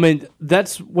 Well,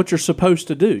 that's what you're supposed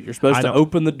to do. You're supposed to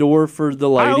open the door for the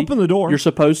lady. I open the door. You're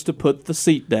supposed to put the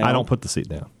seat down. I don't put the seat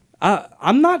down.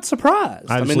 I'm not surprised.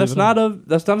 That's not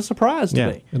a surprise to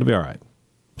me. It'll be all right.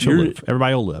 She'll live.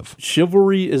 Everybody will live.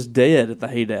 Chivalry is dead at the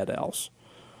Hey Dad house.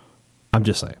 I'm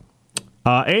just saying.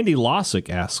 Andy Lossick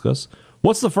asks us,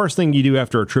 what's the first thing you do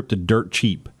after a trip to Dirt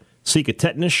Cheap? Seek a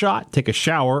tetanus shot, take a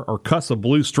shower, or cuss a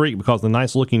blue streak because the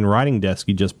nice-looking writing desk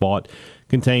you just bought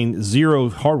contained 0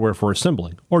 hardware for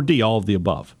assembling, or D, all of the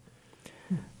above?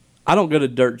 I don't go to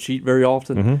Dirt Cheap very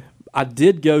often. Mm-hmm. I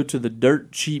did go to the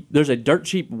Dirt Cheap. There's a Dirt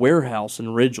Cheap warehouse in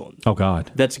Ridgeland. Oh,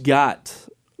 God. That's got,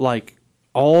 like,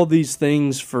 all these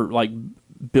things for, like,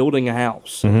 building a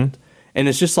house. Mm-hmm. And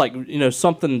it's just like,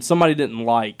 something somebody didn't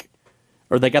like,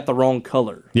 or they got the wrong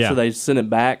color. Yeah. So they sent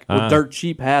it back. Well, Dirt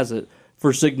Cheap has it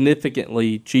for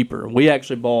significantly cheaper. We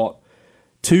actually bought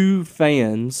 2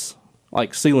 fans,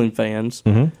 like ceiling fans.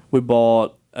 Mm-hmm. We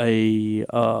bought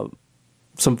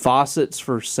some faucets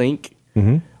for sink.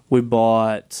 Mm-hmm. We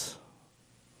bought,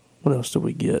 what else did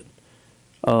we get?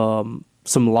 Some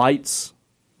lights,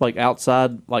 like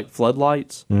outside, like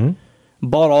floodlights. Mm-hmm.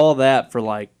 Bought all that for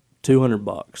like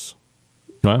 $200.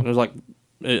 Wow. It was like,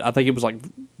 I think it was like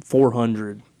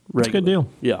 $400. That's a good deal.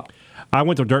 Yeah. I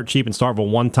went to Dirt Cheap in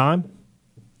Starkville one time.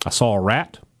 I saw a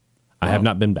rat. I have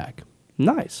not been back.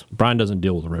 Nice. Brian doesn't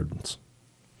deal with rodents.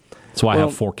 That's why I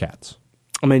have 4 cats.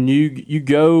 You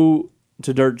go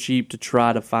to Dirt Cheap to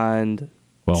try to find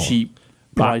cheap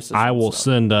prices. I will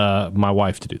send my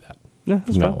wife to do that. Yeah,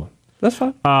 that's fine. That's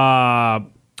fine.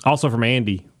 Also from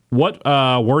Andy, what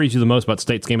worries you the most about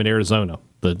State's game in Arizona?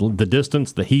 The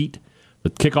distance, the heat,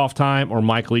 the kickoff time, or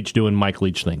Mike Leach doing Mike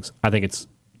Leach things? I think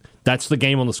that's the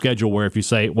game on the schedule where if you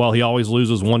say, well, he always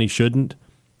loses one he shouldn't,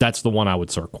 that's the one I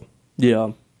would circle.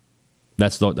 Yeah.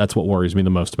 That's what worries me the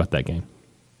most about that game.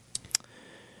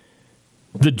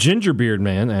 The Gingerbeard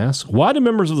Man asks, why do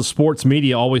members of the sports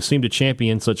media always seem to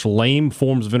champion such lame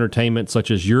forms of entertainment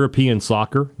such as European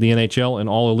soccer, the NHL, and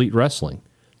all elite wrestling?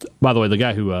 By the way, the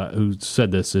guy who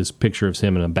said this is a picture of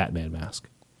him in a Batman mask.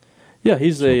 Yeah,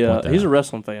 he's a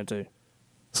wrestling fan too.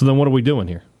 So then what are we doing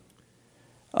here?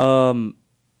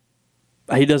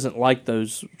 He doesn't like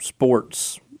those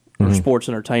sports or sports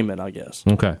entertainment, I guess.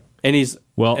 Okay. And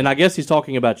and I guess he's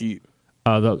talking about you.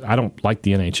 I don't like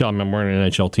the NHL. I mean, I'm wearing an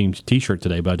NHL team T-shirt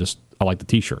today, but I like the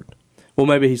T-shirt. Well,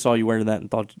 maybe he saw you wearing that and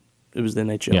thought it was the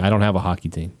NHL. Yeah, I don't have a hockey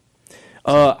team.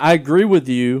 I agree with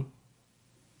you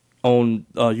on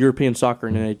European soccer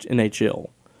and NHL.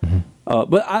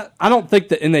 But I don't think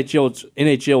the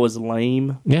NHL is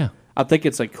lame. Yeah. I think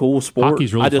it's a cool sport.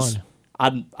 Hockey's really fun.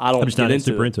 I'm just not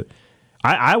super into it.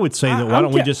 I would say that why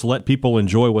don't we just let people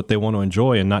enjoy what they want to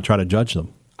enjoy and not try to judge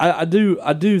them? I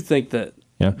do think that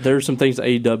there's some things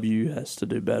AEW has to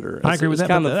do better. I agree with that.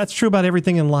 But that's true about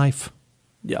everything in life.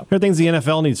 Yeah. There are things the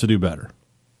NFL needs to do better.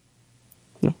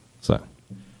 Yeah. So,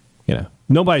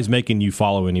 nobody's making you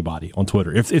follow anybody on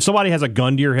Twitter. If somebody has a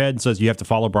gun to your head and says you have to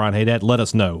follow Brian Haydad, let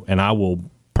us know, and I will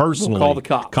personally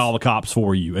call the cops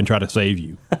for you and try to save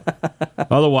you.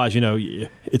 Otherwise,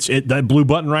 that blue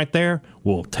button right there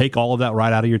will take all of that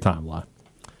right out of your timeline.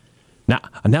 Now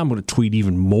I'm going to tweet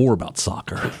even more about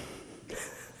soccer.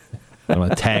 I'm going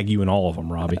to tag you in all of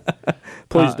them, Robbie.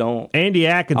 Please don't. Andy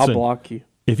Atkinson. I'll block you.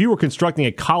 If you were constructing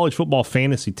a college football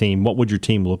fantasy team, what would your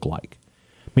team look like?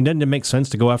 I mean, doesn't it make sense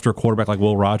to go after a quarterback like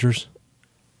Will Rogers?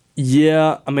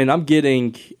 Yeah, I mean, I'm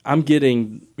getting,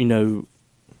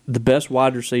 the best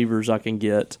wide receivers I can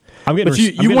get. But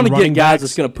you want to get guys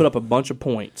that's going to put up a bunch of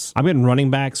points. I'm getting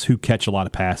running backs who catch a lot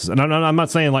of passes. And I'm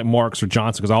not saying like Marks or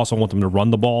Johnson because I also want them to run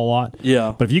the ball a lot.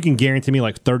 Yeah. But if you can guarantee me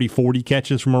like 30, 40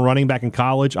 catches from a running back in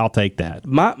college, I'll take that.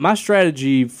 My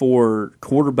strategy for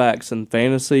quarterbacks in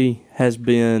fantasy has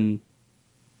been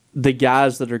the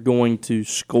guys that are going to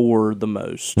score the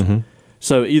most. Mm-hmm.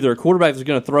 So either a quarterback that's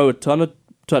going to throw a ton of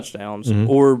touchdowns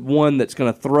or one that's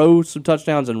going to throw some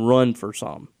touchdowns and run for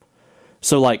some.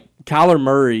 So like Kyler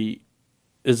Murray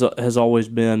has always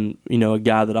been, a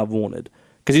guy that I've wanted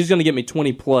because he's going to get me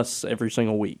 20 plus every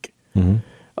single week.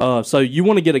 Mm-hmm. So you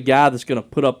want to get a guy that's going to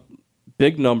put up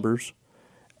big numbers,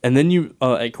 and then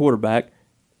a quarterback,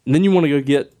 and then you want to go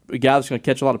get a guy that's going to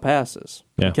catch a lot of passes,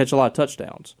 catch a lot of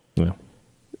touchdowns. Yeah.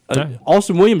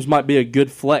 Austin Williams might be a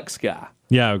good flex guy.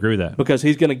 Yeah, I agree with that. Because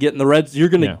he's going to get in the red. You're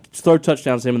going to throw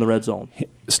touchdowns to him in the red zone.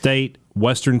 State,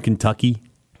 Western Kentucky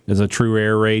is a true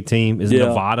air raid team. Is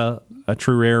Nevada a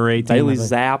true air raid team? Bailey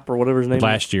Zapp or whatever his name is.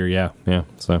 Last year, yeah.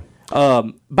 So,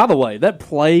 by the way, that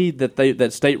play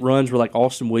that State runs where like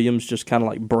Austin Williams just kind of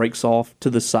like breaks off to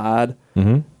the side,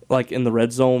 like in the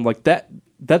red zone, like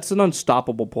that's an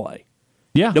unstoppable play.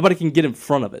 Yeah, nobody can get in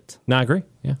front of it. No, I agree.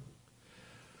 Yeah.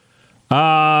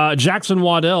 Jackson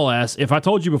Waddell asks, if I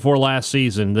told you before last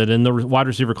season that in the wide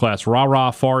receiver class,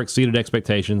 Ra far exceeded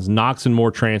expectations, Knox and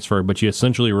Moore transferred, but you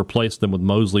essentially replaced them with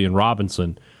Mosley and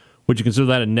Robinson, would you consider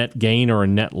that a net gain or a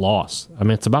net loss? I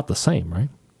mean, it's about the same, right?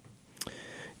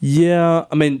 Yeah,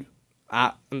 I mean,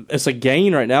 it's a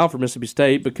gain right now for Mississippi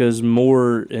State because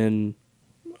Moore and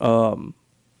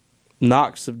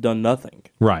Knox have done nothing.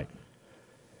 Right.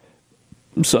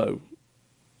 So.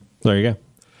 There you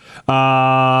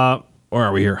go. Where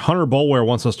are we here? Hunter Bolware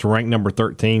wants us to rank number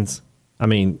 13s. I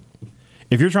mean,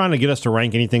 if you're trying to get us to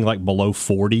rank anything like below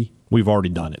 40, we've already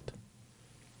done it.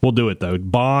 We'll do it, though.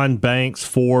 Bond, Banks,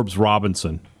 Forbes,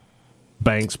 Robinson.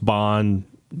 Banks, Bond,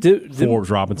 Forbes,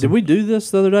 Robinson. Did we do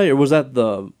this the other day, or was that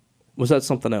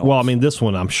something else? Well, I mean, this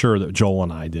one, I'm sure that Joel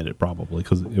and I did it probably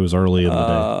because it was early in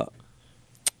the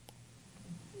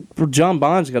day. John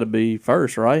Bond's got to be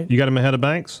first, right? You got him ahead of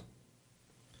Banks?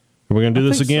 Are we going to do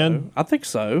this again? So. I think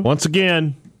so. Once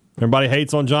again, everybody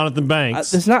hates on Jonathan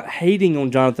Banks. It's not hating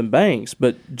on Jonathan Banks,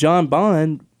 but John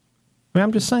Bond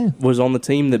I'm just saying. Was on the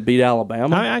team that beat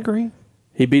Alabama. I agree.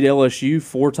 He beat LSU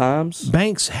 4 times.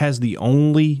 Banks has the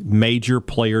only major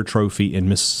player trophy in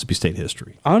Mississippi State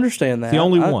history. I understand that. The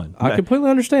only one. I completely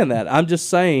understand that. I'm just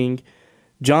saying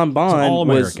John Bond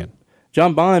All-American.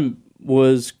 John Bond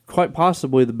was quite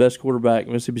possibly the best quarterback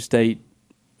Mississippi State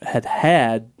had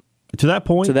to that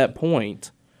point.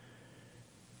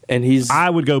 And I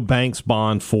would go Banks,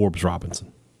 Bond, Forbes,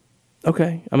 Robinson.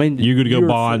 Okay. I mean, you're going to go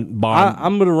Bond.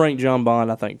 I'm going to rank John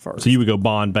Bond, I think, first. So you would go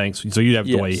Bond, Banks. So you'd have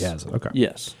the way he has it. Okay.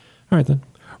 Yes. All right, then.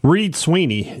 Reed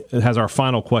Sweeney has our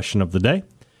final question of the day.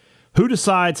 Who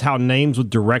decides how names with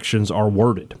directions are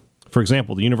worded? For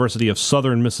example, the University of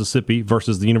Southern Mississippi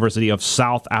versus the University of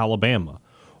South Alabama,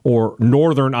 or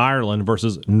Northern Ireland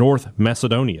versus North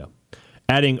Macedonia.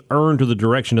 Adding "ern" to the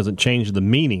direction doesn't change the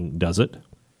meaning, does it?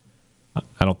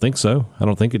 I don't think so. I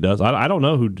don't think it does. I don't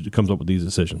know who comes up with these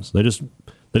decisions.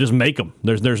 They just make them.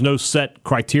 There's no set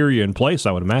criteria in place,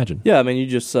 I would imagine. Yeah, I mean, you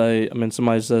just say,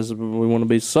 somebody says we want to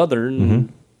be Southern,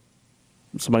 and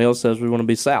somebody else says we want to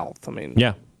be South. I mean,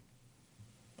 yeah.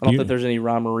 I don't think there's any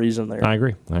rhyme or reason there. I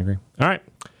agree. All right.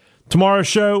 Tomorrow's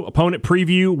show, opponent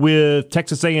preview with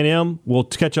Texas A&M. We'll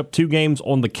catch up 2 games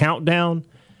on the countdown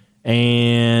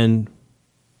and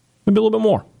maybe a little bit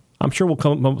more. I'm sure we'll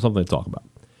come up with something to talk about.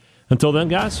 Until then,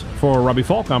 guys, for Robbie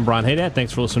Falk, I'm Brian Haydad.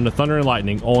 Thanks for listening to Thunder and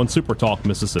Lightning on Super Talk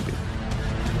Mississippi.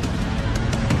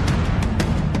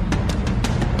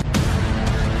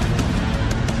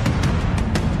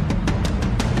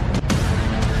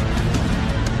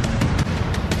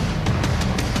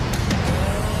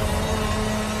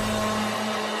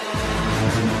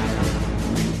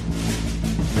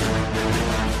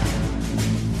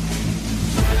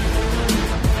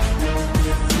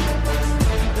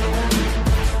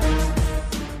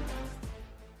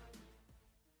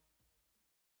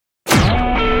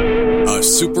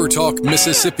 Super Talk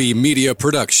Mississippi Media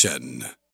Production.